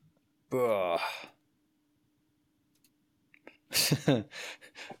would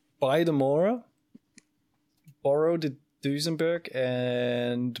buy the Mora, borrow the Duesenberg,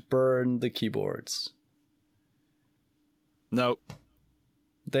 and burn the keyboards. No.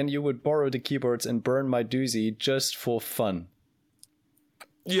 Then you would borrow the keyboards and burn my doozy just for fun.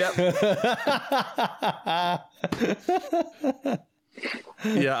 Yep.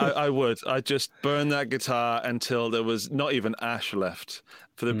 Yeah, I would. I'd just burn that guitar until there was not even ash left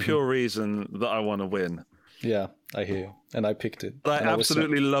for the pure reason that I want to win. Yeah, I hear you. And I picked it. I And I was so-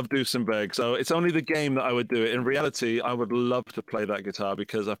 absolutely love Duesenberg, so it's only the game that I would do it. In reality, I would love to play that guitar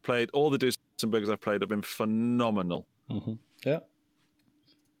because I've played all the Duesenbergs I've played have been phenomenal. Yeah,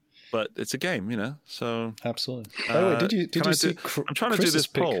 But it's a game, you know. So absolutely. By the way, did can you I see? I'm trying to do this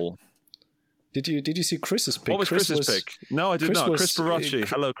pick? poll. Did you see Chris's pick? What was Chris's pick? No, I did Chris not. was- Chris Baracci.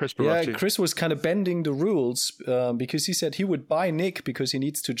 Hello, Chris Yeah, Baracci. Chris was kind of bending the rules because he said he would buy Nick because he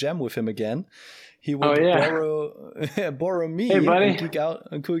needs to jam with him again. He would borrow me Hey, buddy. and geek out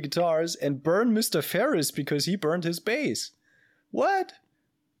on cool guitars and burn Mr. Ferris because he burned his bass. What?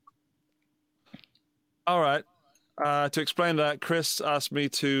 All right. To explain that, Chris asked me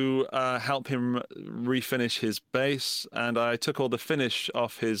to help him refinish his bass, and I took all the finish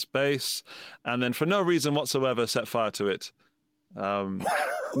off his bass, and then for no reason whatsoever set fire to it. I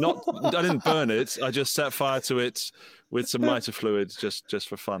didn't burn it. I just set fire to it with some lighter fluid, just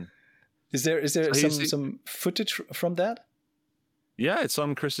for fun. Is there he's- some footage from that? Yeah, it's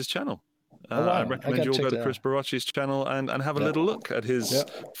on Chris's channel. Oh, wow. I I recommend gotta you all check go to that Chris Baracci's channel and have a little look at his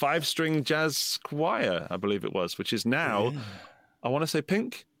 5-string jazz Squire, I believe it was, which is now, I want to say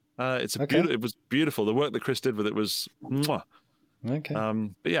pink. It's a Okay. it was beautiful. The work that Chris did with it was mwah. Okay.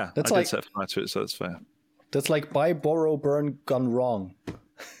 But yeah, That's I like- did set fire to it, so that's fair. That's like buy, borrow, burn, gone wrong.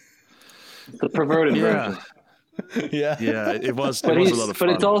 The perverted Yeah, version. Yeah. yeah, it was. But It was he's a lot of fun.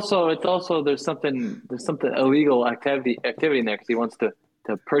 it's also there's something illegal activity in there because he wants to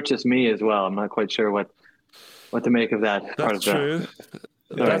purchase me as well. I'm not quite sure what to make of that part of That's true.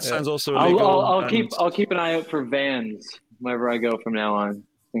 Sorry. That sounds also illegal. I'll and keep an eye out for vans wherever I go from now on,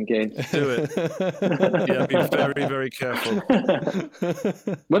 in case. do it. Yeah, be very, very careful.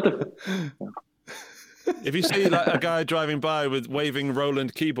 What the? If you see like a guy driving by with waving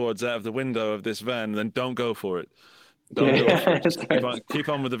Roland keyboards out of the window of this van, then don't go for it. Don't go for it. Just keep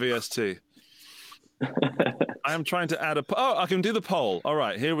on with the VST. I am trying to add a. I can do the poll. All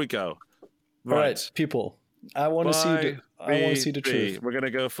right, here we go. All right, people. I want to see the truth. We're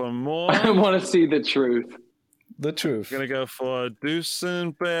gonna go for more. I want to see the truth. The truth. We're going to go for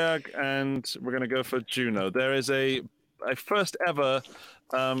Duesenberg, and we're going to go for Juno. There is a first ever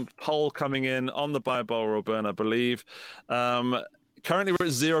poll coming in on the Buy, Borrow, Burn, I believe. Currently, we're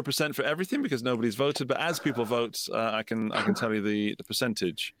at 0% for everything because nobody's voted. But as people vote, I can tell you the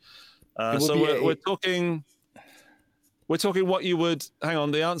percentage. So we're talking. We're talking what you would. Hang on,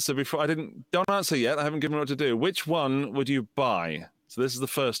 the answer before don't answer yet. I haven't given what to do. Which one would you buy? So this is the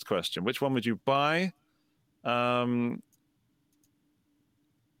first question. Which one would you buy?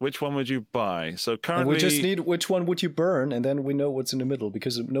 Which one would you buy? So currently, And we just need which one would you burn, and then we know what's in the middle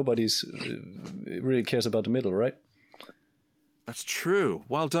because nobody's really cares about the middle, right? that's true.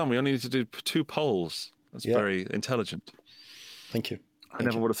 Well done. We only need to do 2 polls. That's very intelligent. Thank you. I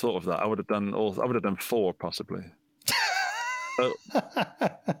never would have thought of that. I would have done 4 possibly. So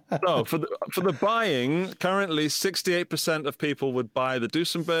So for the buying, currently 68% of people would buy the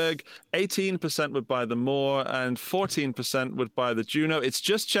Duesenberg, 18% would buy the Moore, and 14% would buy the Juno. It's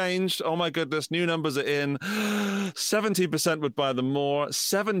just changed. Oh my goodness, new numbers are in. 70% would buy the Moore,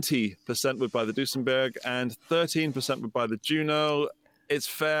 70% would buy the Duesenberg, and 13% would buy the Juno. It's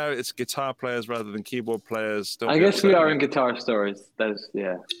fair. It's guitar players rather than keyboard players. I guess we are in guitar stories. That's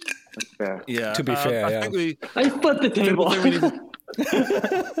fair. Yeah. To be fair, I think I flipped the table.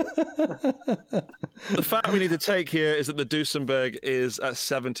 the fact we need to take here is that the Duesenberg is at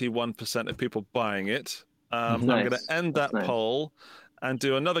 71% of people buying it. I'm going to end that poll and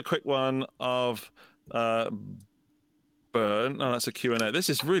do another quick one of Burn. Oh, that's a Q&A. This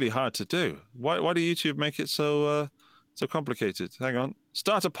is really hard to do. Why do YouTube make it so complicated? Hang on.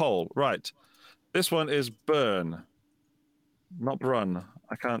 Start a poll. Right. This one is Burn, not Brun.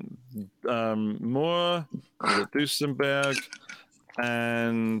 I can't. Moore, the Duesenberg,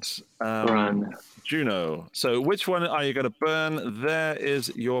 and Juno. So which one are you going to burn? There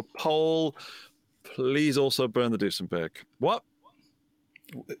is your poll. Please also burn the Duesenberg. What?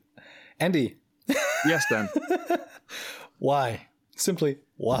 Andy. Yes, Dan. Why? Simply,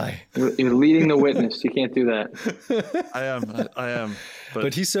 why? You're leading the witness. You can't do that. I am.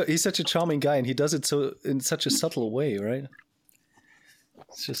 But he's such a charming guy, and he does it in such a subtle way, right?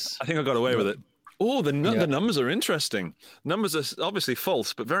 It's just. I think I got away with it. Oh, the numbers are interesting. Numbers are obviously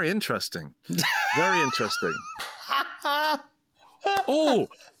false, but very interesting. Very interesting. Oh.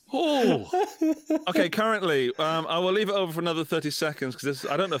 Okay, currently, I will leave it over for another 30 seconds because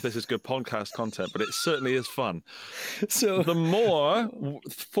I don't know if this is good podcast content, but it certainly is fun. So the Moore,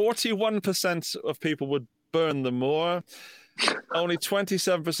 41% of people would burn the Moore. Only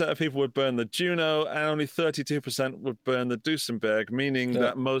 27% of people would burn the Juno, and only 32% would burn the Duesenberg, meaning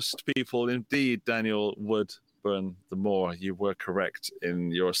that most people, indeed, Daniel, would burn the Moore. You were correct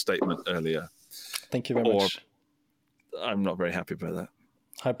in your statement earlier. Thank you very much. I'm not very happy about that.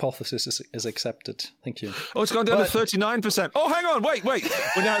 Hypothesis is accepted. Thank you. Oh, it's gone down to 39%. Oh, hang on. Wait. We're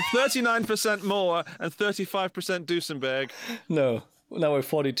now at 39% Moore and 35% Duesenberg. No. Now we're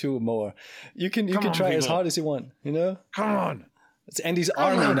 42 more. You can try as hard as you want, you know? Come on. It's Andy's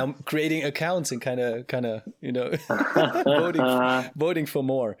army now creating accounts and kind of voting for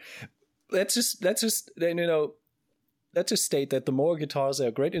more. Let's just state that the Moore guitars are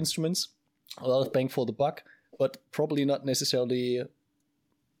great instruments, a lot of bang for the buck, but probably not necessarily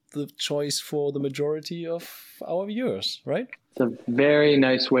the choice for the majority of our viewers, right? It's a very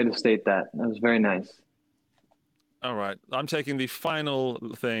nice way to state that. That was very nice. All right, I'm taking the final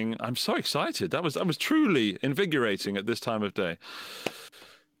thing. I'm so excited. That was truly invigorating at this time of day.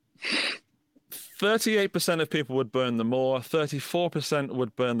 38% of people would burn the Moore, 34%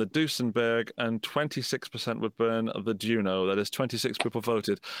 would burn the Duesenberg, and 26% would burn the Juno. That is 26 people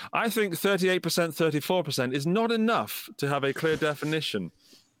voted. I think 38%, 34% is not enough to have a clear definition.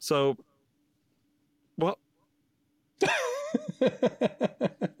 So, what?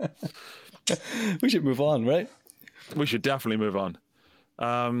 We should move on, right? We should definitely move on.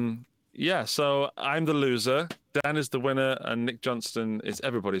 So I'm the loser, Dan is the winner, and Nick Johnston is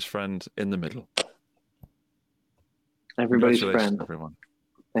everybody's friend in the middle. Everybody's friend. Everyone.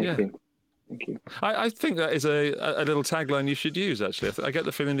 Thank you. I think that is a little tagline you should use, actually. I get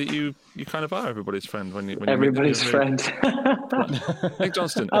the feeling that you kind of are everybody's friend when you everybody's friend. Nick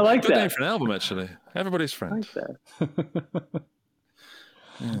Johnston. I like good that. name for an album, actually. Everybody's friend. I like that.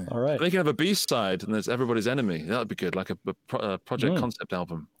 All right. They can have a B-side, and there's Everybody's Enemy. That would be good, like a project concept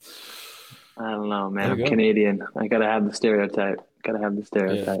album. I don't know, man. I'm Canadian. I gotta have the stereotype.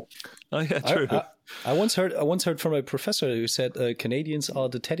 Yeah. Oh yeah, true. I once heard from a professor who said Canadians are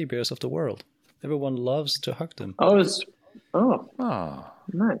the teddy bears of the world. Everyone loves to hug them. Nice. No,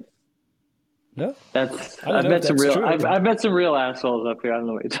 I've met some real. I've met some real assholes up here. I don't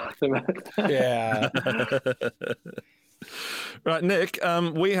know what you're talking about. Yeah. Right, Nick,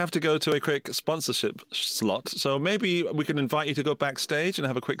 we have to go to a quick sponsorship slot, so maybe we can invite you to go backstage and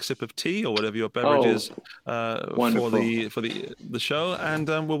have a quick sip of tea or whatever your beverage is for the show, and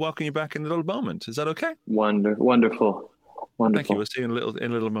we'll welcome you back in a little moment. Is that okay? Wonderful. Thank you. We'll see you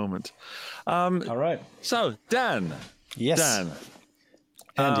in a little moment. All right. So, Dan. Yes. Dan.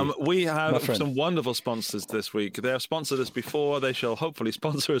 We have some wonderful sponsors this week. They have sponsored us before. They shall hopefully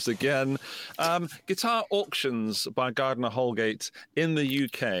sponsor us again. Guitar Auctions by Gardner Holgate in the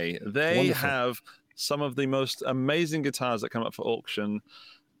UK. They have some of the most amazing guitars that come up for auction,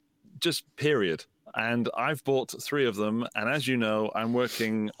 just period. And I've bought 3 of them. And as you know, I'm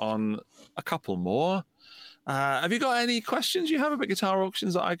working on a couple more. Have you got any questions you have about Guitar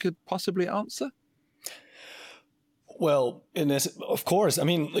Auctions that I could possibly answer? Well, of course. I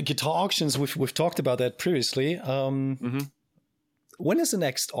mean, the guitar auctions. We've talked about that previously. When is the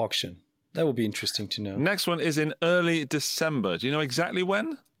next auction? That would be interesting to know. Next one is in early December. Do you know exactly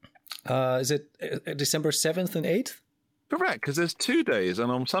when? Is it December 7th and 8th? Correct, because there's 2 days,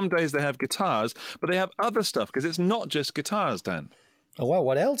 and on some days they have guitars, but they have other stuff, because it's not just guitars, Dan. Oh, wow.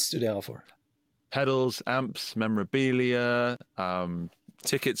 What else do they offer? Pedals, amps, memorabilia,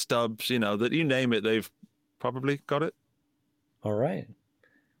 ticket stubs, that you name it, they've probably got it. All right.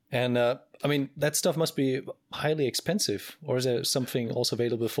 And, I mean, that stuff must be highly expensive, or is there something also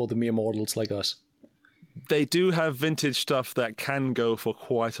available for the mere mortals like us? They do have vintage stuff that can go for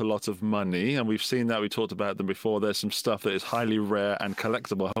quite a lot of money, and we've seen that. We talked about them before. There's some stuff that is highly rare and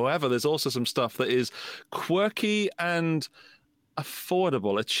collectible. However, there's also some stuff that is quirky and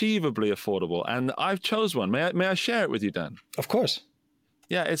affordable, achievably affordable. And I've chose one. May I share it with you, Dan? Of course.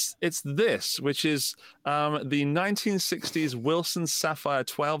 Yeah, it's this, which is the 1960s Wilson Sapphire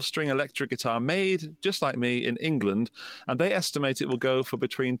 12-string electric guitar made, just like me, in England. And they estimate it will go for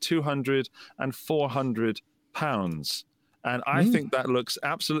between 200 and 400 pounds. And I think that looks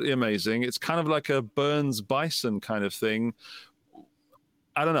absolutely amazing. It's kind of like a Burns Bison kind of thing.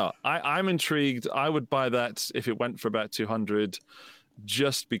 I don't know. I'm intrigued. I would buy that if it went for about 200,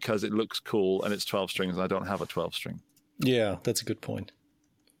 just because it looks cool and it's 12 strings and I don't have a 12-string. Yeah, that's a good point.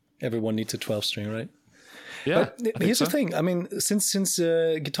 Everyone needs a 12-string, right? Yeah. But here's the thing. I mean, since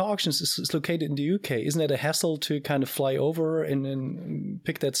Guitar Auctions is located in the UK, isn't it a hassle to kind of fly over and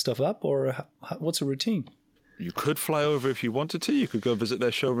pick that stuff up? Or what's the routine? You could fly over if you wanted to. You could go visit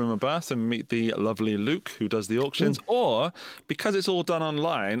their showroom in Bath and meet the lovely Luke, who does the auctions. Or, because it's all done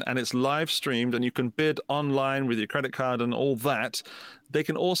online and it's live streamed and you can bid online with your credit card and all that, they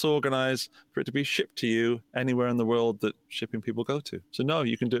can also organize for it to be shipped to you anywhere in the world that shipping people go to. So no,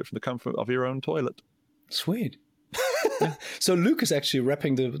 you can do it from the comfort of your own toilet. Sweet. So Luke is actually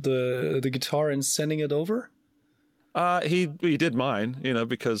wrapping the guitar and sending it over? He did mine,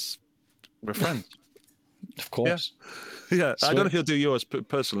 because we're friends. Of course. Yeah. I don't know if he'll do yours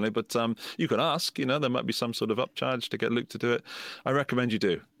personally, but you can ask. There might be some sort of upcharge to get Luke to do it. I recommend you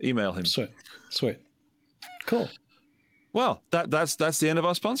do. Email him. Sweet. Cool. Well, that's the end of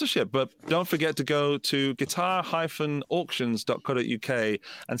our sponsorship. But don't forget to go to guitar-auctions.co.uk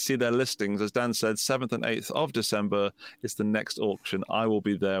and see their listings. As Dan said, 7th and 8th of December is the next auction. I will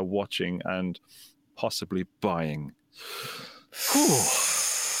be there watching and possibly buying.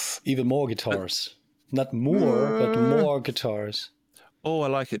 Even more guitars. Not more, but more guitars. Oh, I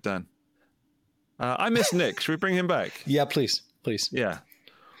like it, Dan. I miss Nick. Should we bring him back? Yeah, please. Yeah.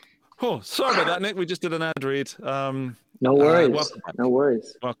 Oh, sorry about that, Nick. We just did an ad read. No worries. No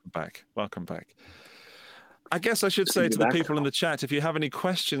worries. Welcome back. I guess I should say to the people in the chat, if you have any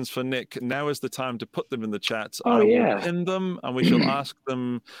questions for Nick, now is the time to put them in the chat. I will pin them, and we shall ask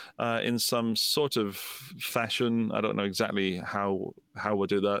them in some sort of fashion. I don't know exactly how we'll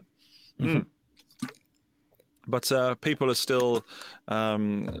do that. But people are still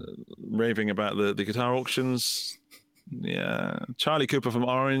raving about the guitar auctions. Yeah. Charlie Cooper from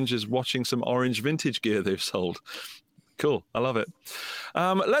Orange is watching some Orange vintage gear they've sold. Cool. I love it.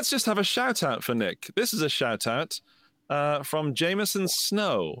 Let's just have a shout out for Nick. This is a shout out from Jameson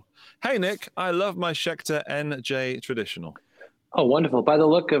Snow. Hey, Nick, I love my Schecter NJ Traditional. Oh, wonderful. By the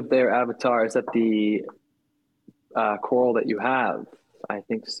look of their avatar, is that the Coral that you have? I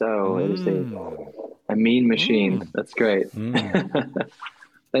think so. It is a mean machine. That's great.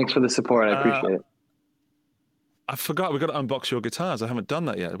 Thanks for the support. I appreciate it. I forgot. We've got to unbox your guitars. I haven't done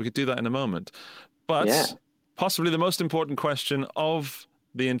that yet. We could do that in a moment. But possibly the most important question of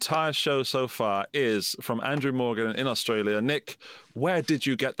the entire show so far is from Andrew Morgan in Australia. Nick, where did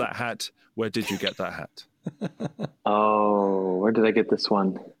you get that hat? Where did you get that hat? Oh, where did I get this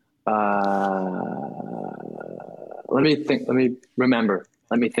one? Let me think. Let me remember.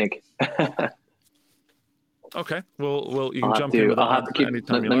 Let me think. Okay. Well, you can jump in with that. I'll have to keep.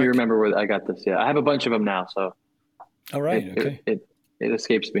 Let me remember where I got this. Yeah, I have a bunch of them now. So. All right. It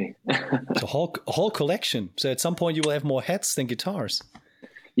escapes me. It's a whole collection. So at some point you will have more hats than guitars.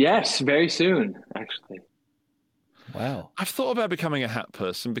 Yes, very soon, actually. Wow. I've thought about becoming a hat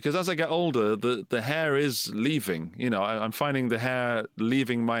person because as I get older, the hair is leaving. I'm finding the hair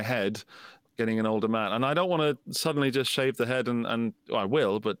leaving my head, getting an older man. And I don't want to suddenly just shave the head and I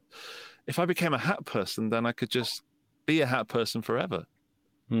will, but if I became a hat person, then I could just be a hat person forever.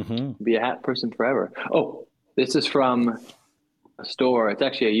 Be a hat person forever. Oh, this is from a store. It's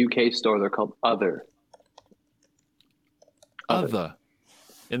actually a UK store. They're called Other. Other.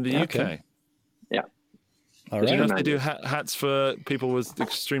 In the UK? Yeah. All Do you know right. if they do hats for people with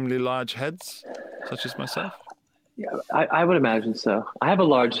extremely large heads, such as myself? Yeah, I would imagine so. I have a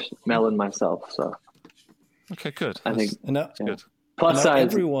large melon myself, so Okay, good. I think And now, Good. plus now size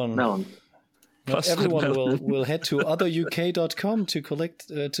everyone- melon. not everyone will head to otheruk.com to collect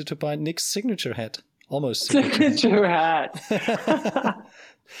to buy Nick's signature hat. Almost signature hat. Signature hat.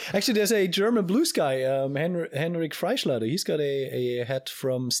 Actually, there's a German blues guy, Henrik Freischlader. He's got a hat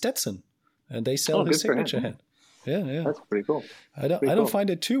from Stetson, and they sell his good for him. signature hat. Yeah. That's pretty cool. I don't find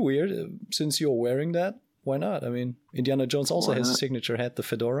it too weird since you're wearing that. Why not? I mean, Indiana Jones also Why has a not? signature hat, the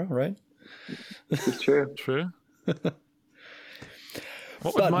fedora, right? It's true. True. What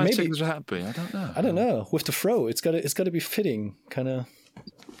But would my maybe- signature hat be? I don't know. I don't know. With the fro, it's got to be fitting, kind of.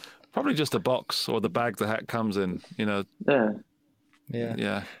 Probably just a box or the bag the hat comes in. You know. Yeah. Yeah.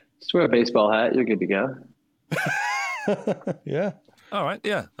 Yeah. Just wear a baseball hat. You're good to go. Yeah. All right.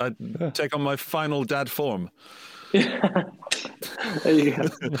 Yeah. I'd take on my final dad form. There you go.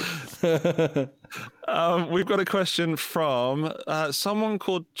 We've got a question from someone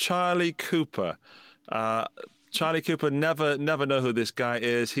called Charlie Cooper. Charlie Cooper, never know who this guy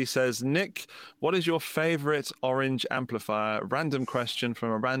is. He says, Nick, what is your favorite orange amplifier? Random question from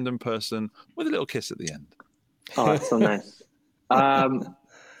a random person with a little kiss at the end. Oh, that's so nice. I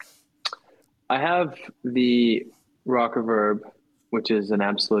have the Rock Reverb, which is an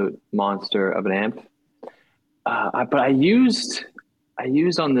absolute monster of an amp. But I used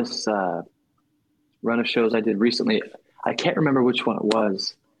on this run of shows I did recently. I can't remember which one it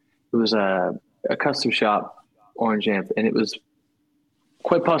was. It was a custom shop orange amp, and it was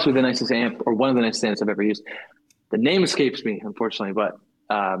quite possibly the nicest amp, or one of the nicest amps I've ever used. The name escapes me, unfortunately, but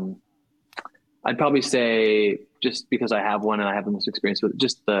I'd probably say, just because I have one and I have the most experience with it,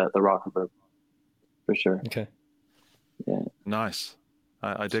 just the Rock Reverb, for sure. Okay. Yeah. Nice.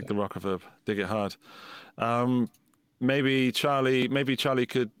 I dig the Rock Reverb. Dig it hard. Maybe Charlie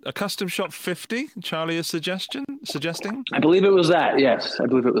could a custom shop 50. Charlie is suggesting. I believe it was that. Yes, I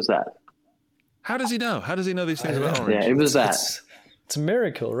believe it was that. How does he know? How does he know these things about orange? Yeah, it was that. It's a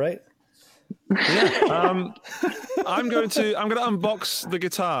miracle, right? I'm going to unbox the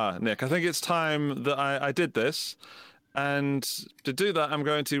guitar, Nick. I think it's time that I did this. And to do that, I'm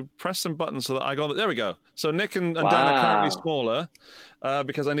going to press some buttons so that I got it. There we go. So Nick and Dan are currently smaller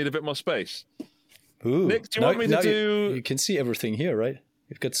because I need a bit more space. Ooh. Nick, do you want me to do... You can see everything here, right?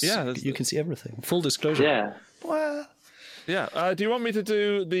 You've got. Yeah, you can see everything. Full disclosure. Yeah. Wow. Yeah. Do you want me to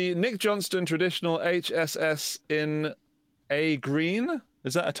do the Nick Johnston traditional HSS in a green?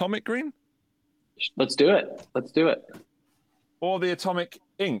 Is that atomic green? Let's do it. Let's do it. Or the atomic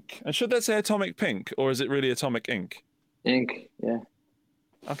ink? And should that say atomic pink, or is it really atomic ink? Ink. Yeah.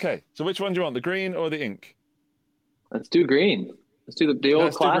 Okay. So which one do you want, the green or the ink? Let's do green. Let's do the old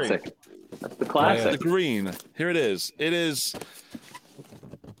Let's do green. classic. That's the classic. The green. Here it is. It is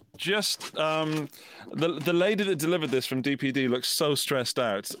just the lady that delivered this from DPD looks so stressed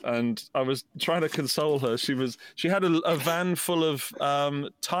out, and I was trying to console her. She had a van full of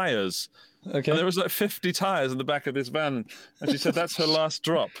tires. Okay. And there was like 50 tires in the back of this van, and she said that's her last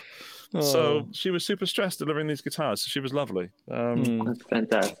drop. So she was super stressed delivering these guitars. So she was lovely. That's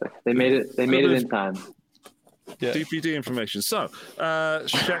fantastic. They made it. They made it in time. Yeah. DPD information. So,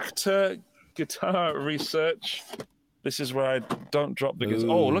 Schecter Guitar Research. This is where I don't drop the guitar.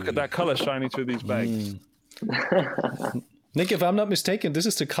 Oh, look at that color shining through these bags. Nick, if I'm not mistaken, this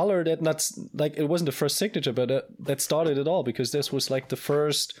is the color that it wasn't the first signature, but that started it all, because this was like the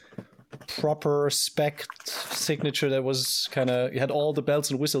first proper spec signature that was kind of, you had all the bells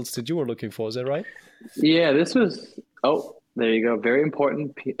and whistles that you were looking for. Is that right? Yeah, this was. Oh, there you go. Very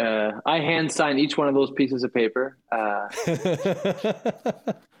important. I hand sign each one of those pieces of paper.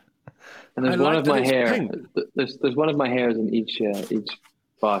 And there's one of my hair. There's one of my hairs in each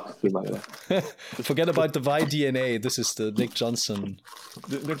box too, by the way. Forget about the Y DNA. This is the Nick Johnston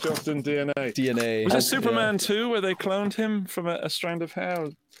Nick Johnston DNA. DNA. Was it Superman 2 where they cloned him from a strand of hair?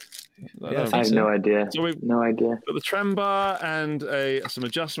 I have no idea. So we've No idea. got the trem bar and some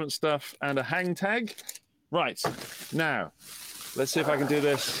adjustment stuff and a hang tag. Right, now, let's see if I can do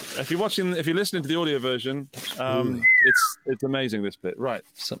this. If you're listening to the audio version, it's amazing, this bit. Right.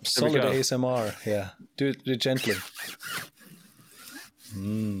 Some solid go. ASMR. Yeah. Do it gently.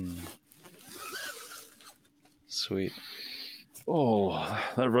 Sweet. Oh,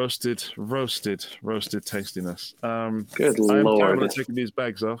 that roasted tastiness. Good I'm terrible Lord. at taking these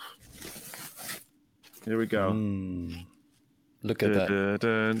bags off. Here we go. Look at that.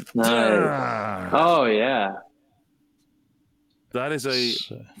 Dun-dun-dun. Nice. Oh yeah, That is a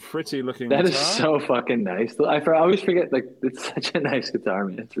pretty looking that guitar. is so fucking nice. I always forget, like, it's such a nice guitar,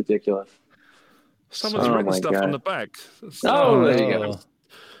 man. It's ridiculous. Someone's Oh written my stuff God. on the back. Oh, there you go.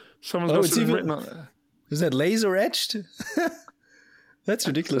 Someone's got it's something even- written on there. Is that laser etched? That's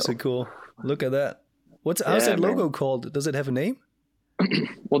ridiculously cool. Look at that. How's that logo called? Does it have a name?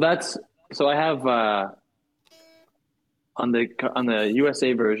 Well, I have on the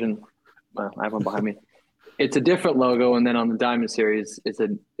USA version. I have one behind me. It's a different logo, and then on the Diamond Series, it's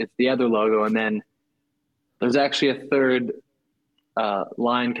the other logo, and then there's actually a third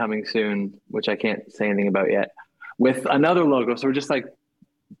line coming soon, which I can't say anything about yet, with another logo. So we're just like,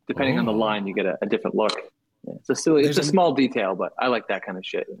 depending on the line, you get a different look. Yeah, it's a small detail, but I like that kind of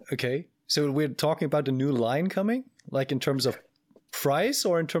shit. Okay, so we're talking about the new line coming, like in terms of price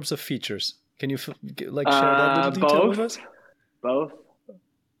or in terms of features. Can you share that little detail with us? Both.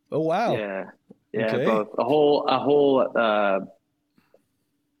 Oh wow. Yeah, Okay. both. A whole.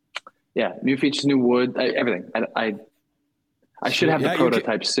 New features, new wood, everything. I should have the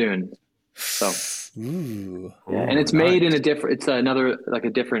prototype soon. So. Ooh. Yeah, and it's made in a different. It's another like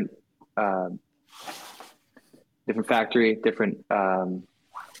a different. Different factory, different, a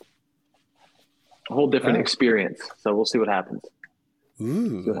whole different experience. So we'll see what happens.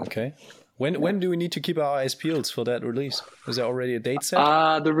 Ooh, okay. When do we need to keep our eyes peeled for that release? Is there already a date set?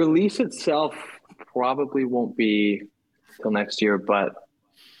 The release itself probably won't be till next year, but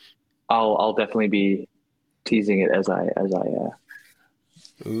I'll definitely be teasing it as I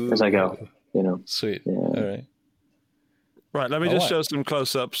go. You know. Sweet. Yeah. All right. Right, let me just show some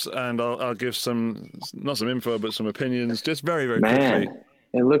close-ups, and I'll give not some info, but some opinions, just very, very quickly.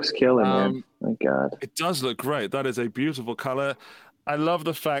 It looks killer, man. My God. It does look great. That is a beautiful color. I love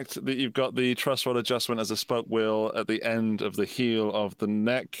the fact that you've got the truss rod adjustment as a spoke wheel at the end of the heel of the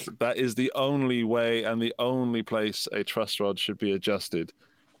neck. That is the only way and the only place a truss rod should be adjusted.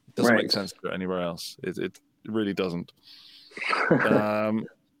 It doesn't make sense to do it anywhere else. It really doesn't.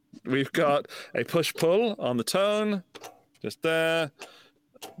 We've got a push-pull on the tone. Just there,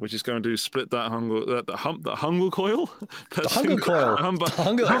 which is going to split that hungle coil. The hungle coil. Hungle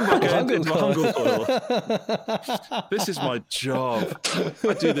coil. This is my job.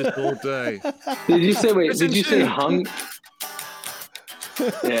 I do this all day. Did you say? Wait, did you say hung?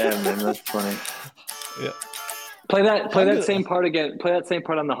 Yeah, man, that's funny. Yeah. Play that same part again. Play that same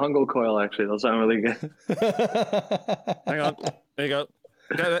part on the hungle coil. Actually, those sound really good. Hang on. There you go.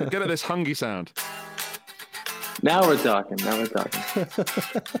 Get at this hungy sound. Now we're talking.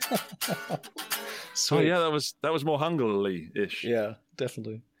 So yeah, that was more hungly-ish. Yeah,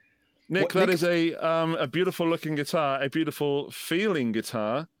 definitely. Nick, that is a beautiful looking guitar, a beautiful feeling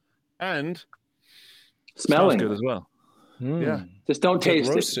guitar, and smelling good as well. Yeah. Just don't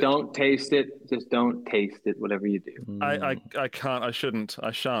taste it. Don't taste it. Just don't taste it. Whatever you do. I can't. I shouldn't. I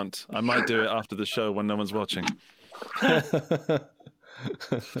shan't. I might do it after the show when no one's watching.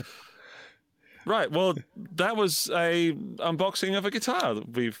 Right. Well, that was a unboxing of a guitar. I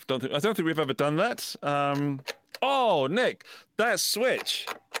don't think we've ever done that. Oh, Nick, that switch.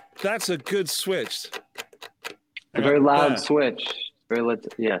 That's a good switch. A very loud switch.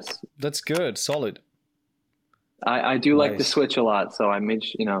 Yes. That's good. Solid. I do like the switch a lot, so I made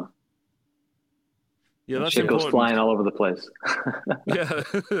Yeah, that's shit important. goes flying all over the place. Yeah.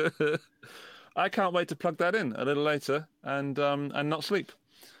 I can't wait to plug that in a little later and not sleep.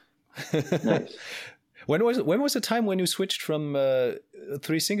 Nice. When was the time when you switched from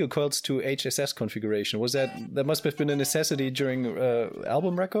 3 single coils to HSS configuration? Was that must have been a necessity during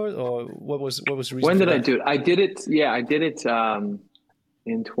album record, or what was the reason? When did I do it? I did it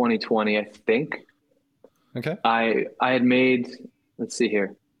in 2020, I think. Okay. I had made, let's see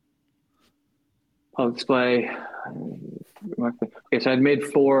here, public display. Okay, so I'd made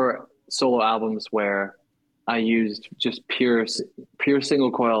 4 solo albums where I used just pure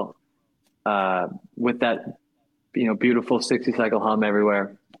single coil with that, beautiful 60 cycle hum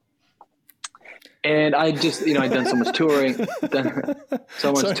everywhere. And I just, I'd done so much touring,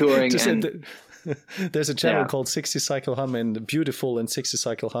 There's a channel called 60 Cycle Hum, and beautiful and 60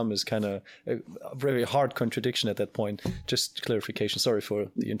 Cycle Hum is kind of a very hard contradiction at that point. Just clarification. Sorry for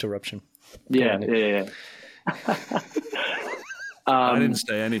the interruption. Yeah. I didn't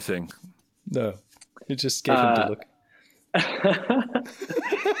say anything. No, you just gave him the look.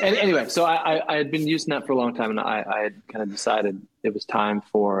 And anyway, so I had been using that for a long time, and I had kind of decided it was time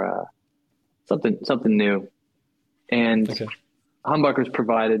for something new. And Humbuckers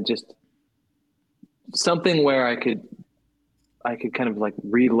provided just something where I could kind of like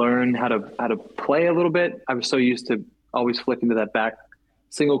relearn how to play a little bit. I was so used to always flicking to that back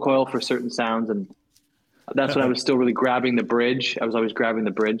single coil for certain sounds, and that's when I was still really grabbing the bridge. I was always grabbing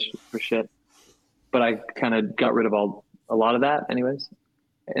the bridge for shit, but I kind of got rid of a lot of that anyways.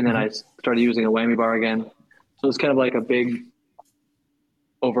 And then I started using a whammy bar again. So it's kind of like a big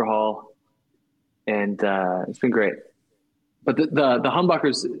overhaul. and it's been great. But the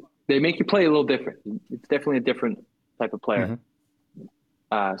humbuckers, they make you play a little different. It's definitely a different type of player.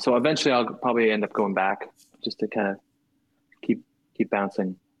 So eventually, I'll probably end up going back just to kind of keep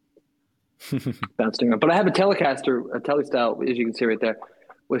bouncing around. But I have a Telecaster, a Tele style, as you can see right there,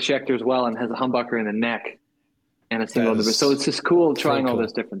 with Schecter as well, and has a humbucker in the neck and a single underbridge. So it's just cool trying all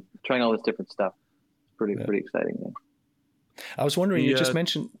this different stuff. It's pretty exciting. Yeah. I was wondering, you just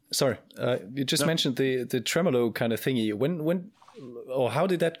mentioned, mentioned the tremolo kind of thingy. When or how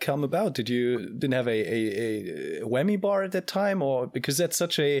did that come about? Didn't have a whammy bar at that time, or because that's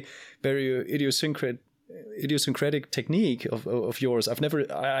such a very idiosyncratic technique of yours?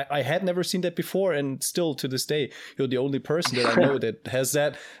 I had never seen that before, and still to this day, you're the only person that I know that has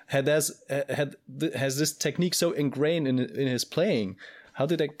this technique so ingrained in his playing. How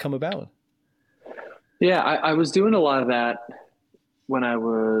did that come about? Yeah, I was doing a lot of that when I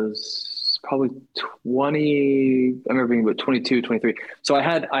was probably 20. I remember being about 22, 23. So I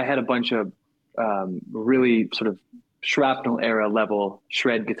had a bunch of really sort of shrapnel era level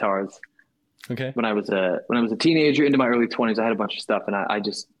shred guitars. Okay. When I was a teenager into my early 20s, I had a bunch of stuff, and I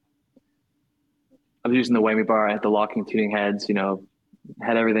was using the whammy bar. I had the locking tuning heads.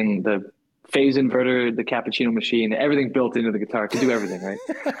 Had everything, the phase inverter, the cappuccino machine, everything built into the guitar. Could do everything, right?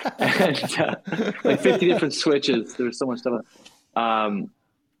 And like 50 different switches. There was so much stuff.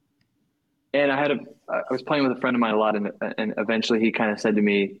 And I was playing with a friend of mine a lot, and eventually he kind of said to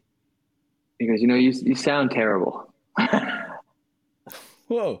me, he goes, you sound terrible.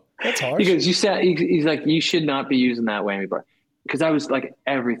 Whoa, that's harsh. He goes, he's like, you should not be using that whammy bar. Because I was like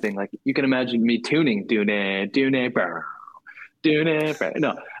everything. Like you can imagine me tuning, no.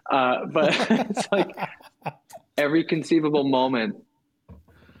 But it's like every conceivable moment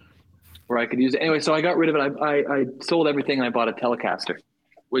where I could use it. Anyway, so I got rid of it. I sold everything and I bought a Telecaster,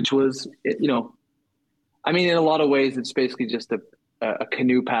 which was, I mean, in a lot of ways, it's basically just a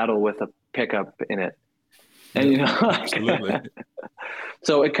canoe paddle with a pickup in it. And, Absolutely.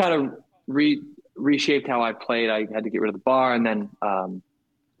 So it kind of reshaped how I played. I had to get rid of the bar, and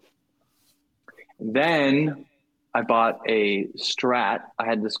then I bought a Strat. I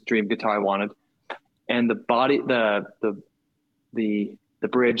had this dream guitar I wanted, and the body, the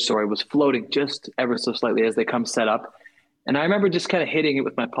bridge, was floating just ever so slightly as they come set up. And I remember just kind of hitting it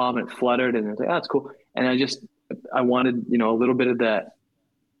with my palm, and it fluttered, and I was like, oh, that's cool. And I wanted, a little bit of the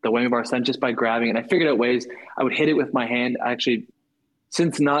whammy bar sound just by grabbing it. And I figured out ways I would hit it with my hand. Actually,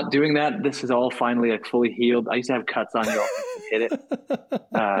 since not doing that, this is all finally like fully healed. I used to have cuts on here, hit it,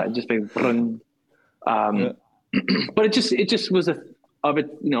 just big. But it just was I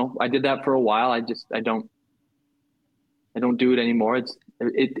did that for a while. I don't do it anymore.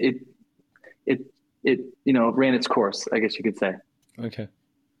 It ran its course, I guess you could say. Okay.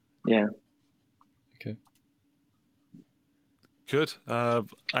 Yeah. Okay. Good.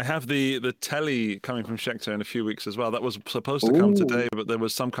 I have the Tele coming from Schecter in a few weeks as well. That was supposed to come today, but there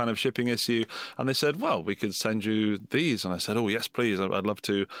was some kind of shipping issue, and they said, well, we could send you these. And I said, oh, yes, please. I'd love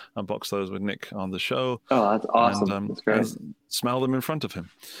to unbox those with Nick on the show. Oh, that's awesome. And, that's great. and smell them in front of him.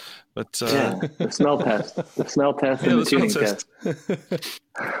 But the smell test. The smell test and the tuning test.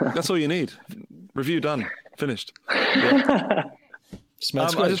 That's all you need. Review done. Finished. Yeah.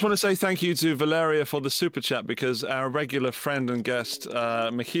 I just want to say thank you to Valeria for the super chat, because our regular friend and guest,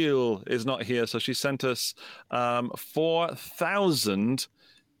 Michiel, is not here. So she sent us 4,000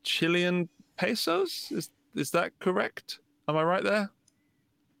 Chilean pesos. Is that correct? Am I right there?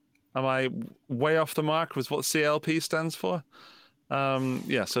 Am I way off the mark with what CLP stands for?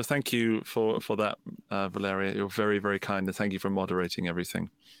 Yeah, so thank you for that, Valeria. You're very, very kind, and thank you for moderating everything.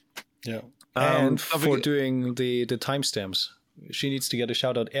 Yeah. And for doing the timestamps. She needs to get a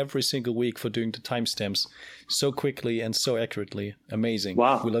shout out every single week for doing the timestamps so quickly and so accurately. Amazing.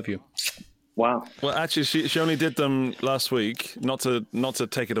 Wow. We love you. Wow. Well, actually, she only did them last week, not to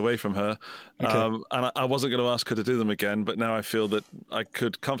take it away from her. Okay. And I wasn't going to ask her to do them again, but now I feel that I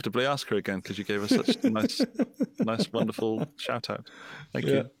could comfortably ask her again, because you gave us such a nice, wonderful shout out. Thank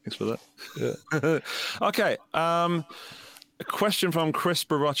you. Thanks for that. Yeah. Okay. A question from Chris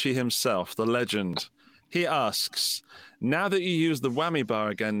Barocci himself, the legend. He asks, now that you use the whammy bar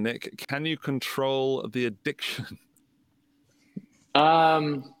again, Nick, can you control the addiction?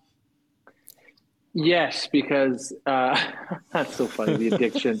 Yes, because that's so funny, the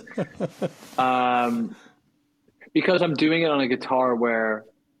addiction. Because I'm doing it on a guitar where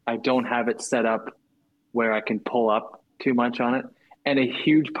I don't have it set up where I can pull up too much on it. And a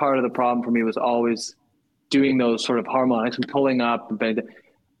huge part of the problem for me was always doing those sort of harmonics and pulling up and bend.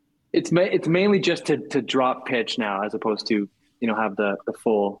 It's mainly just to drop pitch now, as opposed to have the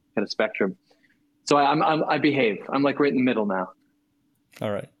full kind of spectrum. So I behave. I'm like right in the middle now.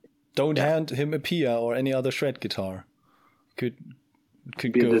 All right. Don't hand him a Pia or any other shred guitar. Could Be a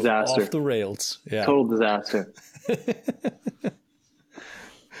go disaster. off the rails. Yeah. Total disaster.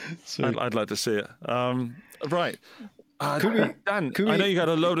 So, I'd like to see it. Right. Dan, could I know we- you got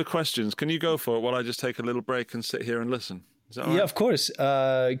a load of questions. Can you go for it while I just take a little break and sit here and listen? Is that all yeah, right? of course.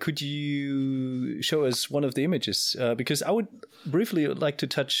 Could you show us one of the images? Because I would briefly like to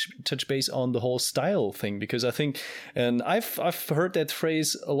touch base on the whole style thing, because I think, and I've heard that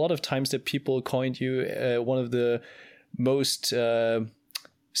phrase a lot of times, that people coined you one of the most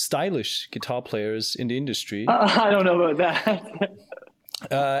stylish guitar players in the industry. I don't know about that.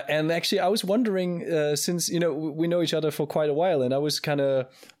 And actually, I was wondering, since we know each other for quite a while, and I was kind of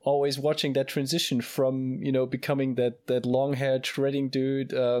always watching that transition from becoming that long-haired shredding dude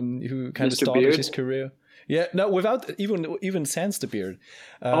who kind of Mr. started Beard? his career. Yeah, no, without even sans the beard.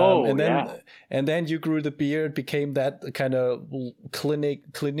 And then you grew the beard, became that kind of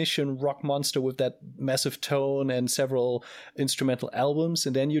clinician rock monster with that massive tone and several instrumental albums.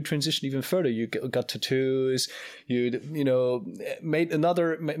 And then you transitioned even further. You got tattoos. You made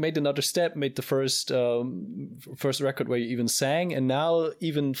another step. Made the first record where you even sang, and now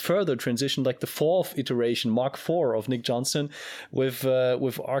even further transitioned, like the fourth iteration, Mark IV of Nick Johnson, with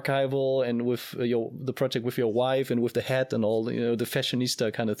Archival and with the project with your wife and with the hat and all, the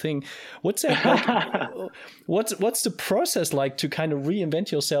fashionista kind of thing. What's that like? What's the process like to kind of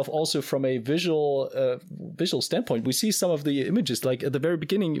reinvent yourself also from a visual standpoint? We see some of the images, like at the very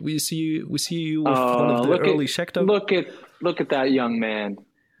beginning, we see you with one of the early Schecter. Look at that young man.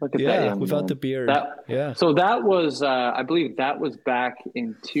 Look at that young without man. the beard. So that was, I believe that was back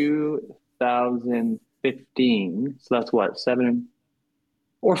in 2015. So that's what, 7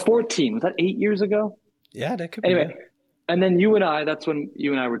 or 14? Was that 8 years ago? Yeah, that could be. Anyway, and then that's when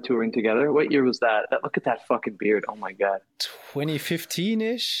you and I were touring together. What year was that? Look at that fucking beard. Oh my God.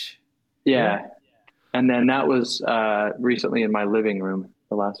 2015-ish? Yeah. And then that was recently in my living room,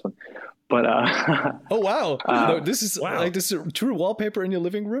 the last one. But oh wow. No, this is wow. like this is true wallpaper in your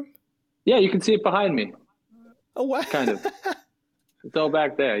living room? yeah, you can see it behind me. Oh wow. Kind of. It's all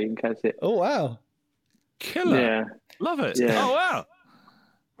back there. You can kind of see it. Oh wow. Killer. Yeah. Love it. Yeah. Oh, wow.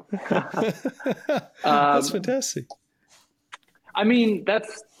 That's fantastic. I mean,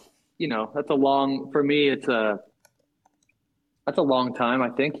 that's a long, for me, that's a long time. I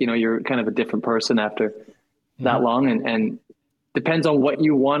think, you're kind of a different person after that long, and depends on what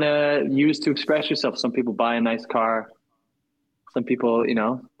you want to use to express yourself. Some people buy a nice car. Some people,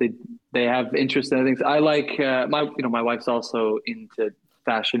 they have interest in other things. I like, my wife's also into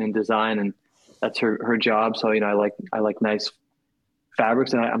fashion and design, and that's her job. So, I like nice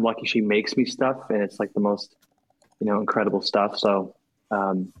fabrics, and I'm lucky she makes me stuff, and it's like the most, incredible stuff. So,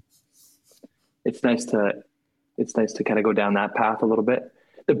 it's nice to kind of go down that path a little bit.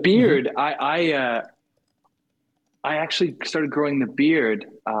 The beard, I actually started growing the beard,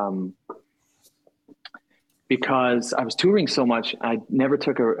 because I was touring so much. I never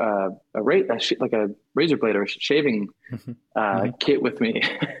took a razor blade or a shaving kit with me.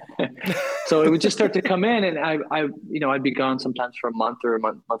 So it would just start to come in, and I'd be gone sometimes for a month or a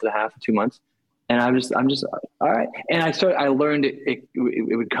month and a half, 2 months. And I'm just all right. And I learned it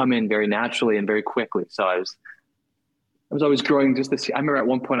would come in very naturally and very quickly. So I was always growing just this. I remember at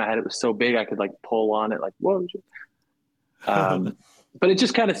one point it was so big I could like pull on it, like, whoa. But it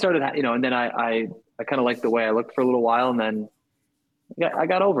just kind of started, and then I kind of liked the way I looked for a little while, and then I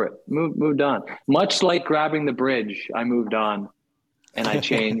got over it, moved on. Much like grabbing the bridge, I moved on, and I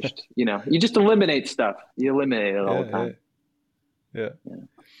changed. You just eliminate stuff. You eliminate it all the time. Yeah.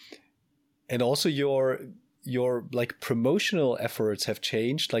 And also your like promotional efforts have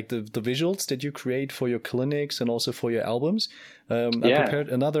changed, like the visuals that you create for your clinics and also for your albums. I prepared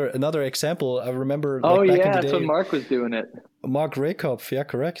another example. I remember back in the day, that's when Mark was doing it. Mark Raykopf, yeah,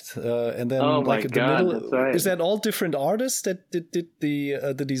 correct. And then the middle, that's right. Is that all different artists that did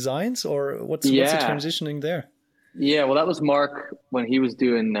the designs, or what's the transitioning there? Yeah, well, that was Mark when he was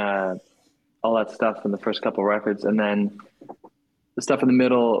doing all that stuff in the first couple records, and then the stuff in the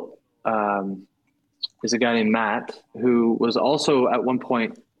middle is a guy named Matt, who was also at one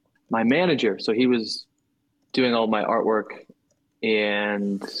point my manager. So he was doing all my artwork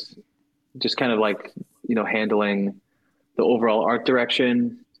and just kind of like, handling the overall art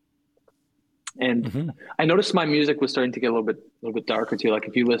direction. And I noticed my music was starting to get a little bit darker too. Like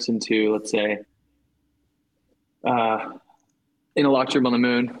if you listen to, let's say, In a Locked Room on the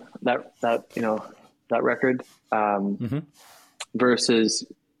Moon, that record, versus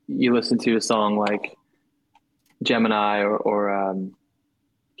you listen to a song like Gemini or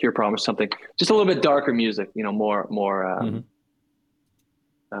Cure promised something just a little bit darker music, more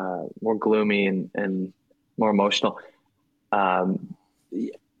gloomy and more emotional.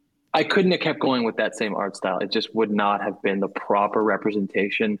 I couldn't have kept going with that same art style. It just would not have been the proper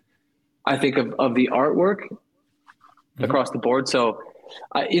representation, I think, of the artwork across the board. So,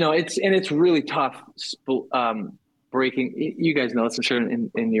 it's really tough breaking. You guys know this, I'm sure,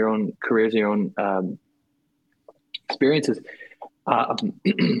 in your own careers, your own experiences.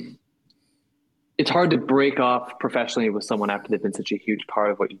 It's hard to break off professionally with someone after they've been such a huge part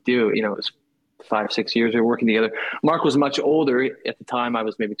of what you do. It was 5-6 years we were working together. Mark was much older at the time. I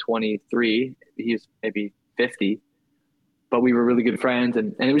was maybe 23. He was maybe 50, but we were really good friends.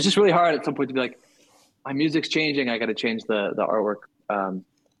 And it was just really hard at some point to be like, my music's changing. I got to change the artwork.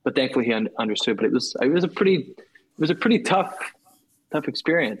 But thankfully he understood, but it was a pretty tough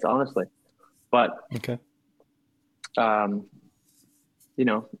experience, honestly. But, Okay.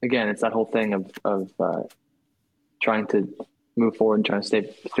 Again, it's that whole thing of trying to move forward and trying to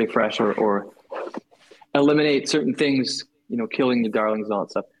stay fresh or eliminate certain things, killing the darlings and all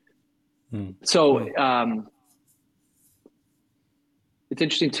that stuff. So it's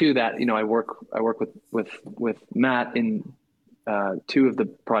interesting too that I work with Matt in 2 of the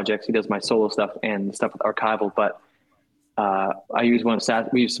projects. He does my solo stuff and stuff with Archival, but we use one of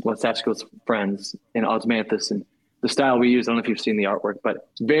Satchiko's friends in Osmanthus, and the style we use, I don't know if you've seen the artwork, but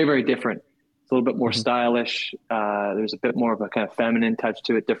it's very, very different. It's a little bit more stylish. There's a bit more of a kind of feminine touch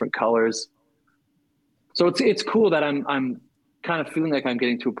to it, different colors. So it's cool that I'm kind of feeling like I'm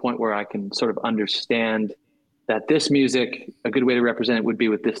getting to a point where I can sort of understand that this music, a good way to represent it would be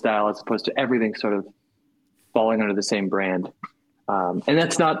with this style, as opposed to everything sort of falling under the same brand. And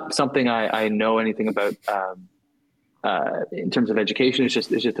that's not something I know anything about in terms of education. It's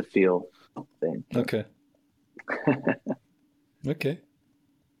just a feel thing. Okay. Okay.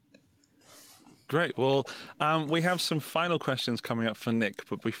 Great. Well, we have some final questions coming up for Nick,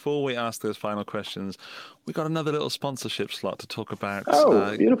 but before we ask those final questions, we got another little sponsorship slot to talk about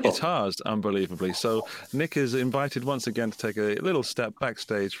beautiful. guitars, unbelievably. So Nick is invited once again to take a little step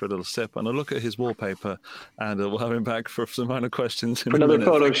backstage for a little sip and a look at his wallpaper, and we'll have him back for some final questions in Another a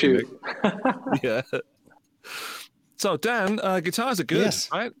minute. photo shoot. Yeah. So Dan, guitars are good, Yes.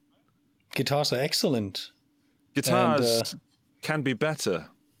 right? Guitars are excellent. Guitars can be better.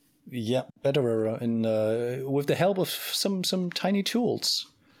 Yeah, better and with the help of some tiny tools.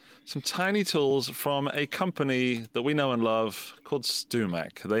 Some tiny tools from a company that we know and love called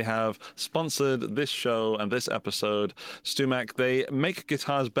StewMac. They have sponsored this show and this episode. StewMac, they make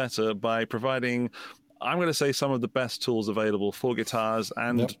guitars better by providing, I'm going to say, some of the best tools available for guitars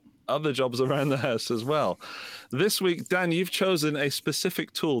and other jobs around the house as well. This week, Dan, you've chosen a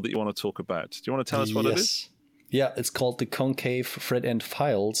specific tool that you want to talk about. Do you want to tell us what it is? Yeah, it's called the concave fret end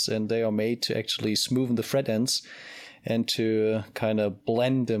files, and they are made to actually smoothen the fret ends and to kind of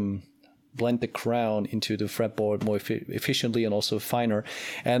blend the crown into the fretboard more efficiently and also finer.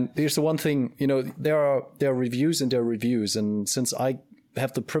 And here's the one thing, there are reviews and there are reviews, and since I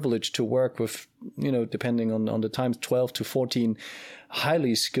have the privilege to work with, depending on the time, 12 to 14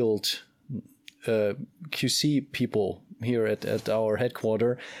 highly skilled QC people here at our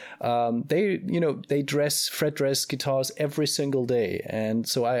headquarter, they fret dress guitars every single day, and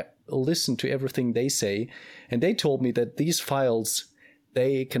so I listen to everything they say, and they told me that these files,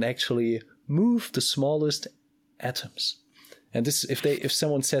 they can actually move the smallest atoms. And this, if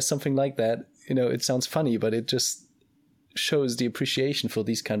someone says something like that, it sounds funny, but it just shows the appreciation for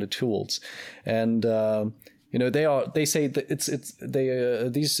these kind of tools. And they say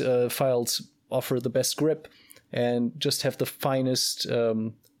that these files offer the best grip and just have the finest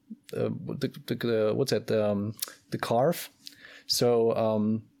the carve.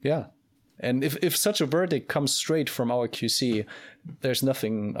 So and if such a verdict comes straight from our QC, there's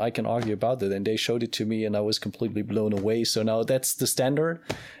nothing I can argue about it. And they showed it to me, and I was completely blown away. So now that's the standard,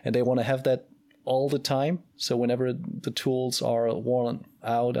 and they want to have that all the time. So whenever the tools are worn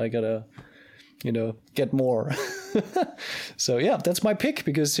out, I gotta get more. So yeah, that's my pick,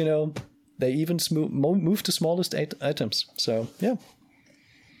 because they even move the smallest atoms. So yeah.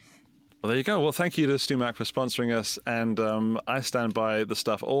 Well, there you go. Well, thank you to StewMac for sponsoring us, and I stand by the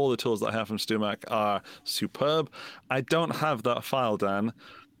stuff. All the tools that I have from StewMac are superb. I don't have that file, Dan.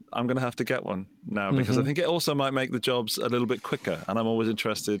 I'm going to have to get one now, because I think it also might make the jobs a little bit quicker, and I'm always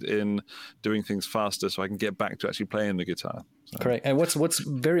interested in doing things faster so I can get back to actually playing the guitar. So. Correct. And what's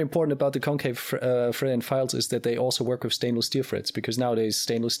very important about the concave fret end files is that they also work with stainless steel frets, because nowadays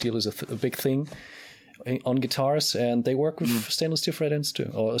stainless steel is a big thing on guitars, and they work with stainless steel fret ends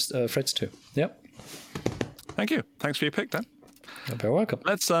too, or frets too. Yep. Thank you. Thanks for your pick, Dan. You're very welcome.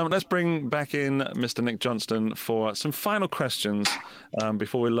 Let's bring back in Mr. Nick Johnston for some final questions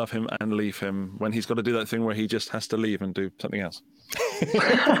before we love him and leave him when he's got to do that thing where he just has to leave and do something else.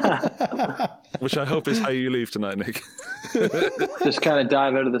 Which I hope is how you leave tonight, Nick. Just kind of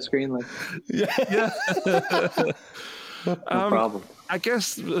dive out of the screen like. Yeah. No problem. I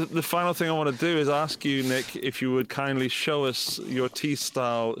guess the final thing I want to do is ask you, Nick, if you would kindly show us your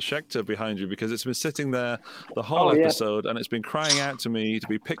T-style Schecter behind you, because it's been sitting there the whole episode and it's been crying out to me to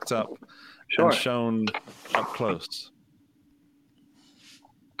be picked up and shown up close.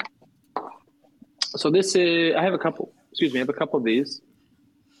 So this is, I have a couple of these.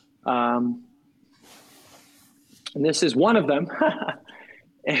 And this is one of them.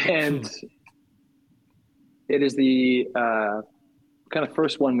 And it is the kind of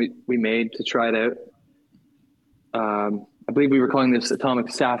first one we made to try it out. I believe we were calling this Atomic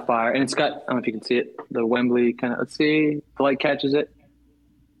Sapphire, and it's got, I don't know if you can see it, the Wembley kind of, let's see, the light catches it.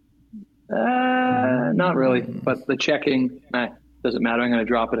 Not really, but the checking, doesn't matter. I'm going to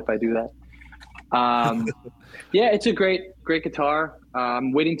drop it if I do that. Yeah, it's a great guitar.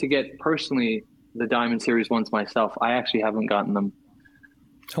 I'm waiting to get personally the Diamond Series ones myself. I actually haven't gotten them.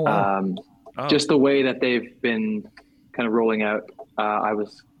 Oh, wow. Just the way that they've been kind of rolling out. I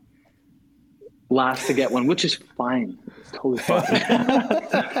was last to get one, which is fine. It's totally fine.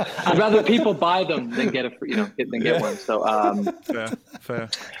 I'd rather people buy them than get one. So fair.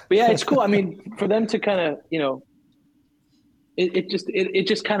 But yeah, it's cool. I mean, for them to kind of, it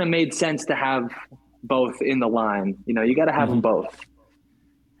just kind of made sense to have both in the line. You got to have them both.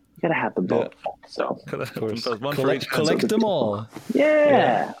 You got to have them both. So collect them all.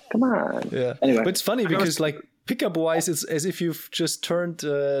 Yeah, come on. Yeah. Anyway, but it's funny because like pickup wise, it's as if you've just turned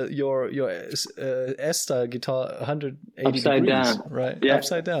your S-style guitar 180 upside degrees, down, right? Yeah.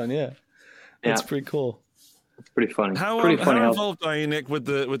 Upside down. Yeah. That's pretty cool. It's pretty funny. How involved are you, Nick, with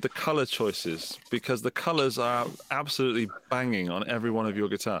the color choices? Because the colors are absolutely banging on every one of your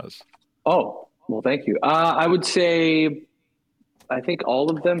guitars. Oh, well, thank you. I would say, I think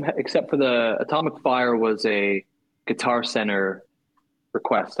all of them, except for the Atomic Fire, was a Guitar Center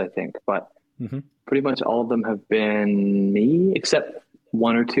request, I think. But pretty much all of them have been me, except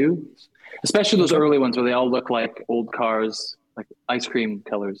one or two. Especially those early ones where they all look like old cars, like ice cream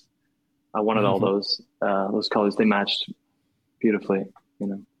colors. I wanted all those colors. They matched beautifully,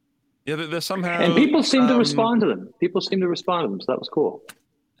 Yeah, they're somehow... And people seem to respond to them. So that was cool.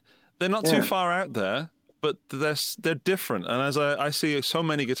 They're not too far out there, but they're different. And as I see so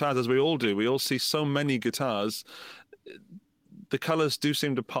many guitars, as we all do, we all see so many guitars, the colors do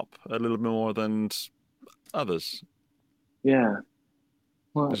seem to pop a little more than others. Yeah.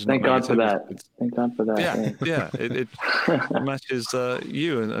 Well, thank God for that. Thank God for that. Yeah. It matches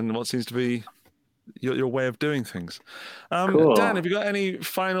you and what seems to be your way of doing things. Cool. Dan, have you got any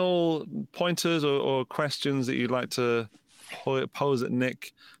final pointers or questions that you'd like to pose at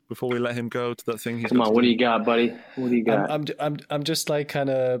Nick before we let him go to that thing he's Come on, what do you got, buddy? What do you got? I'm just like kind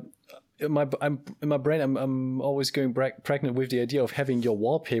of in my brain. I'm always going pregnant with the idea of having your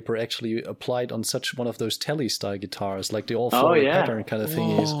wallpaper actually applied on such one of those telly style guitars, like the all floral pattern kind of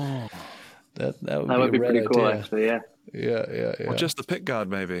thingies. That would be pretty idea. Cool, actually. Yeah. Yeah. Or just the pick guard,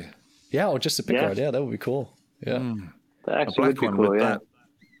 maybe. Yeah, or just a pick guard. Yeah, that would be cool. Yeah. That actually would be cool. Yeah. That.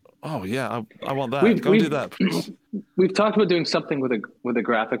 Oh yeah, I want that. Go do that, please. We've talked about doing something with a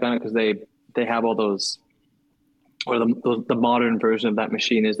graphic on it because they have all those, or the modern version of that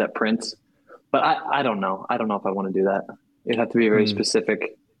machine is that prints. But I don't know. I don't know if I want to do that. It'd have to be a very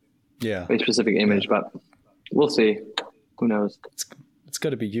specific, very specific image. But we'll see. Who knows? It's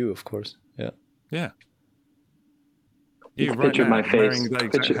got to be you, of course. Yeah. Yeah. You picture my face. Wearing the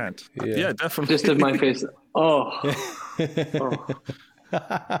exact hat. Yeah, definitely. Just of my face. Oh.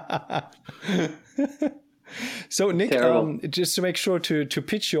 So Nick, just to make sure to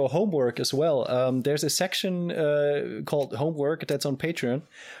pitch your homework as well, there's a section called Homework that's on Patreon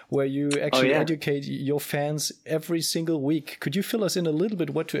where you actually educate your fans every single week. Could you fill us in a little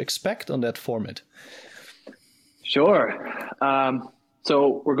bit what to expect on that format? Sure.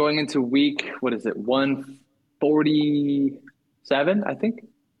 So we're going into week, 147, I think.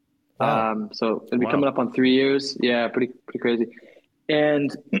 Wow. So it'll be coming up on 3 years. Yeah, pretty crazy.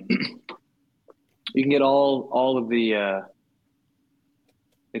 And you can get all of the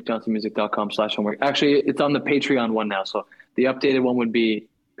nickjohnsonmusic.com/homework. Actually, it's on the Patreon one now. So the updated one would be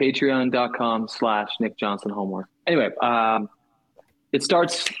patreon.com/nickjohnsonhomework. Anyway, it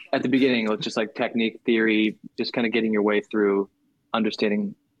starts at the beginning with just like technique, theory, just kind of getting your way through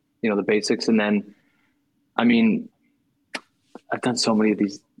understanding, the basics. And then, I mean, I've done so many of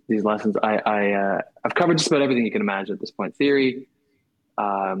these these lessons. I've covered just about everything you can imagine at this point. Theory.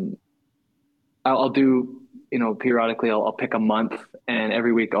 I'll do, periodically I'll pick a month, and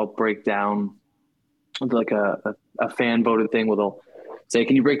every week I'll break down like a fan voted thing where they'll say,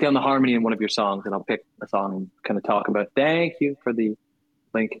 can you break down the harmony in one of your songs? And I'll pick a song and kind of talk about, thank you for the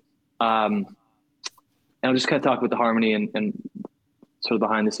link. And I'll just kind of talk about the harmony and sort of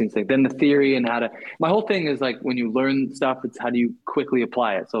behind the scenes thing. Then the theory and my whole thing is like, when you learn stuff, it's how do you quickly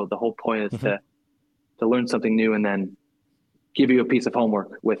apply it? So the whole point is to learn something new and then give you a piece of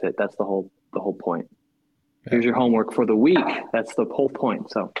homework with it. That's the whole point. Yeah. Here's your homework for the week. That's the whole point.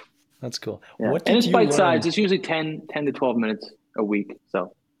 So that's cool. Yeah. And it's bite size. It's usually 10 to 12 minutes a week.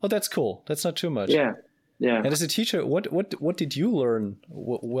 So that's cool. That's not too much. Yeah. And as a teacher, what did you learn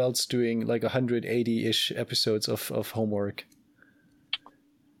whilst doing like 180-ish episodes of homework?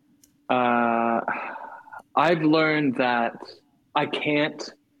 I've learned that I can't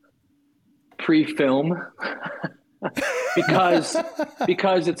pre-film because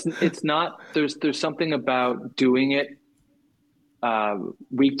it's not, there's something about doing it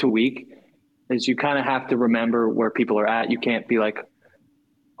week to week, is you kind of have to remember where people are at. You can't be like,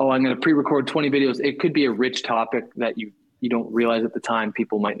 oh, I'm going to pre-record 20 videos. It could be a rich topic that you don't realize at the time.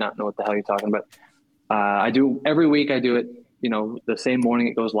 People might not know what the hell you're talking about. Every week I do it, the same morning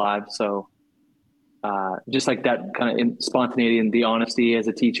it goes live. So just like that kind of spontaneity and the honesty as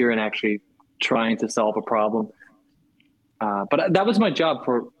a teacher and actually trying to solve a problem. But that was my job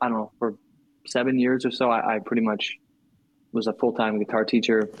for 7 years or so. I pretty much was a full-time guitar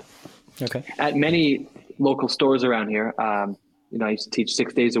teacher at many local stores around here. I used to teach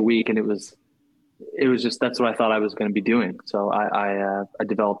 6 days a week, and it was just, that's what I thought I was going to be doing. So I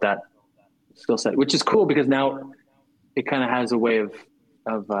developed that skill set, which is cool because now it kind of has a way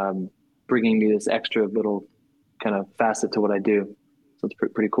of bringing me this extra little kind of facet to what I do. So it's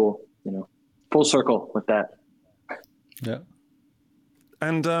pretty cool, full circle with that. Yeah.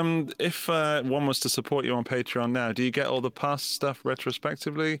 And if one was to support you on Patreon now, do you get all the past stuff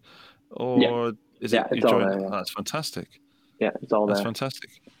retrospectively, or is it? It's all there. Yeah. Oh, that's fantastic. Yeah, it's all there. That's fantastic.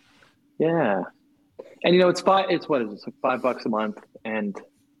 Yeah, and it's what is it? It's like $5 a month, and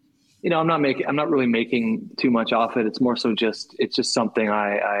I'm not really making too much off it. It's more so it's just something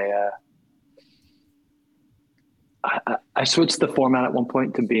I switched the format at one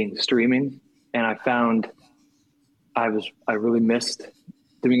point to being streaming, and I found I really missed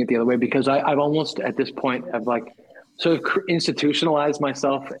doing it the other way, because I've almost at this point I've like sort of institutionalized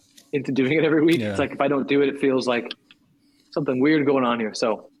myself into doing it every week. Yeah. It's like, if I don't do it, it feels like something weird going on here.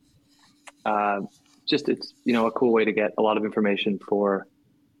 So it's a cool way to get a lot of information for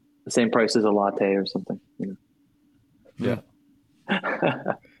the same price as a latte or something. Yeah.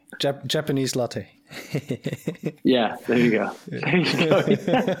 Japanese latte. Yeah, there you go.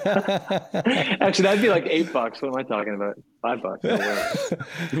 Actually, that'd be like $8. What am I talking about? $5.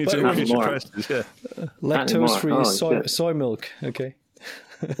 Lactose-free soy milk. Okay.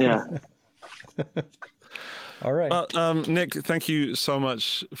 Yeah. All right. Well, Nick, thank you so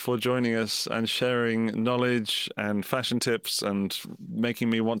much for joining us and sharing knowledge and fashion tips and making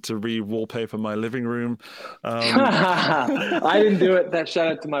me want to re-wallpaper my living room. I didn't do it. That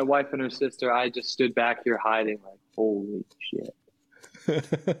shout out to my wife and her sister. I just stood back here hiding like, holy shit.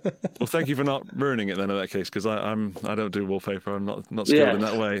 Well, thank you for not ruining it then in that case, because I don't do wallpaper. I'm not skilled in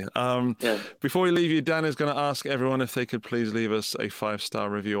that way. Before we leave you, Dan is going to ask everyone if they could please leave us a 5-star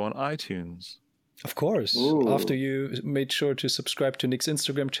review on iTunes. Of course. Ooh. After you made sure to subscribe to Nick's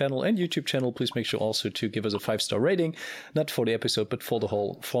Instagram channel and YouTube channel, please make sure also to give us a 5-star rating, not for the episode, but for the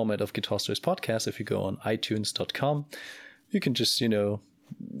whole format of Guitar Stories Podcast. If you go on itunes.com, you can just,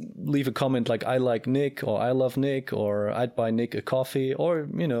 leave a comment like, I like Nick, or I love Nick, or I'd buy Nick a coffee, or,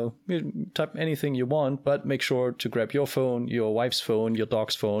 you type anything you want, but make sure to grab your phone, your wife's phone, your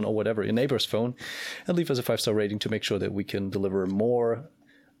dog's phone, or whatever, your neighbor's phone, and leave us a 5-star rating to make sure that we can deliver more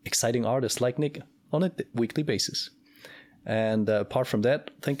exciting artists like Nick on a weekly basis. And apart from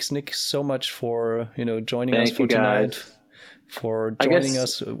that, thanks Nick so much for joining us for tonight, for joining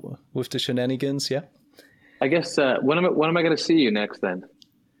us with the shenanigans. Yeah, I guess when am I going to see you next then?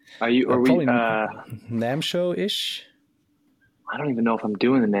 Are we NAMM show ish? I don't even know if I'm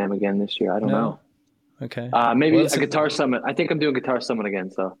doing the NAMM again this year. I don't know. Okay, maybe a Guitar Summit. I think I'm doing Guitar Summit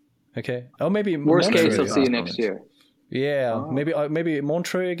again. So okay. Oh, maybe worst case I'll see you next year. Yeah, maybe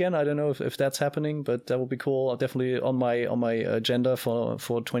Montreux again. I don't know if that's happening, but that would be cool. Definitely on my agenda for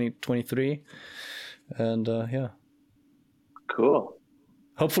 2023, and cool.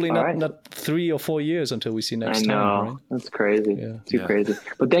 Hopefully not 3 or 4 years until we see next time. I know, right? That's crazy. Yeah. Too crazy.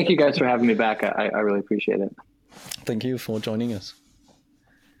 But thank you guys for having me back. I really appreciate it. Thank you for joining us.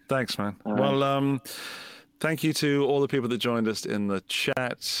 Thanks, man. All Well, thank you to all the people that joined us in the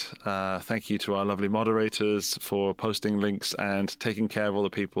chat. Thank you to our lovely moderators for posting links and taking care of all the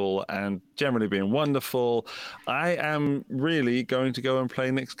people and generally being wonderful. I am really going to go and play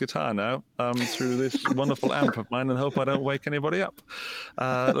Nick's guitar now through this wonderful amp of mine and hope I don't wake anybody up.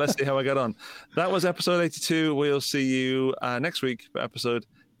 Let's see how I get on. That was episode 82. We'll see you next week for episode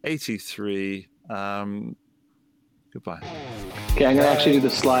 83. Goodbye. Okay, I'm gonna actually do the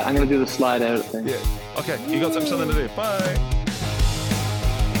slide. I'm gonna do the slide out thing. Okay, you got something to do. Bye.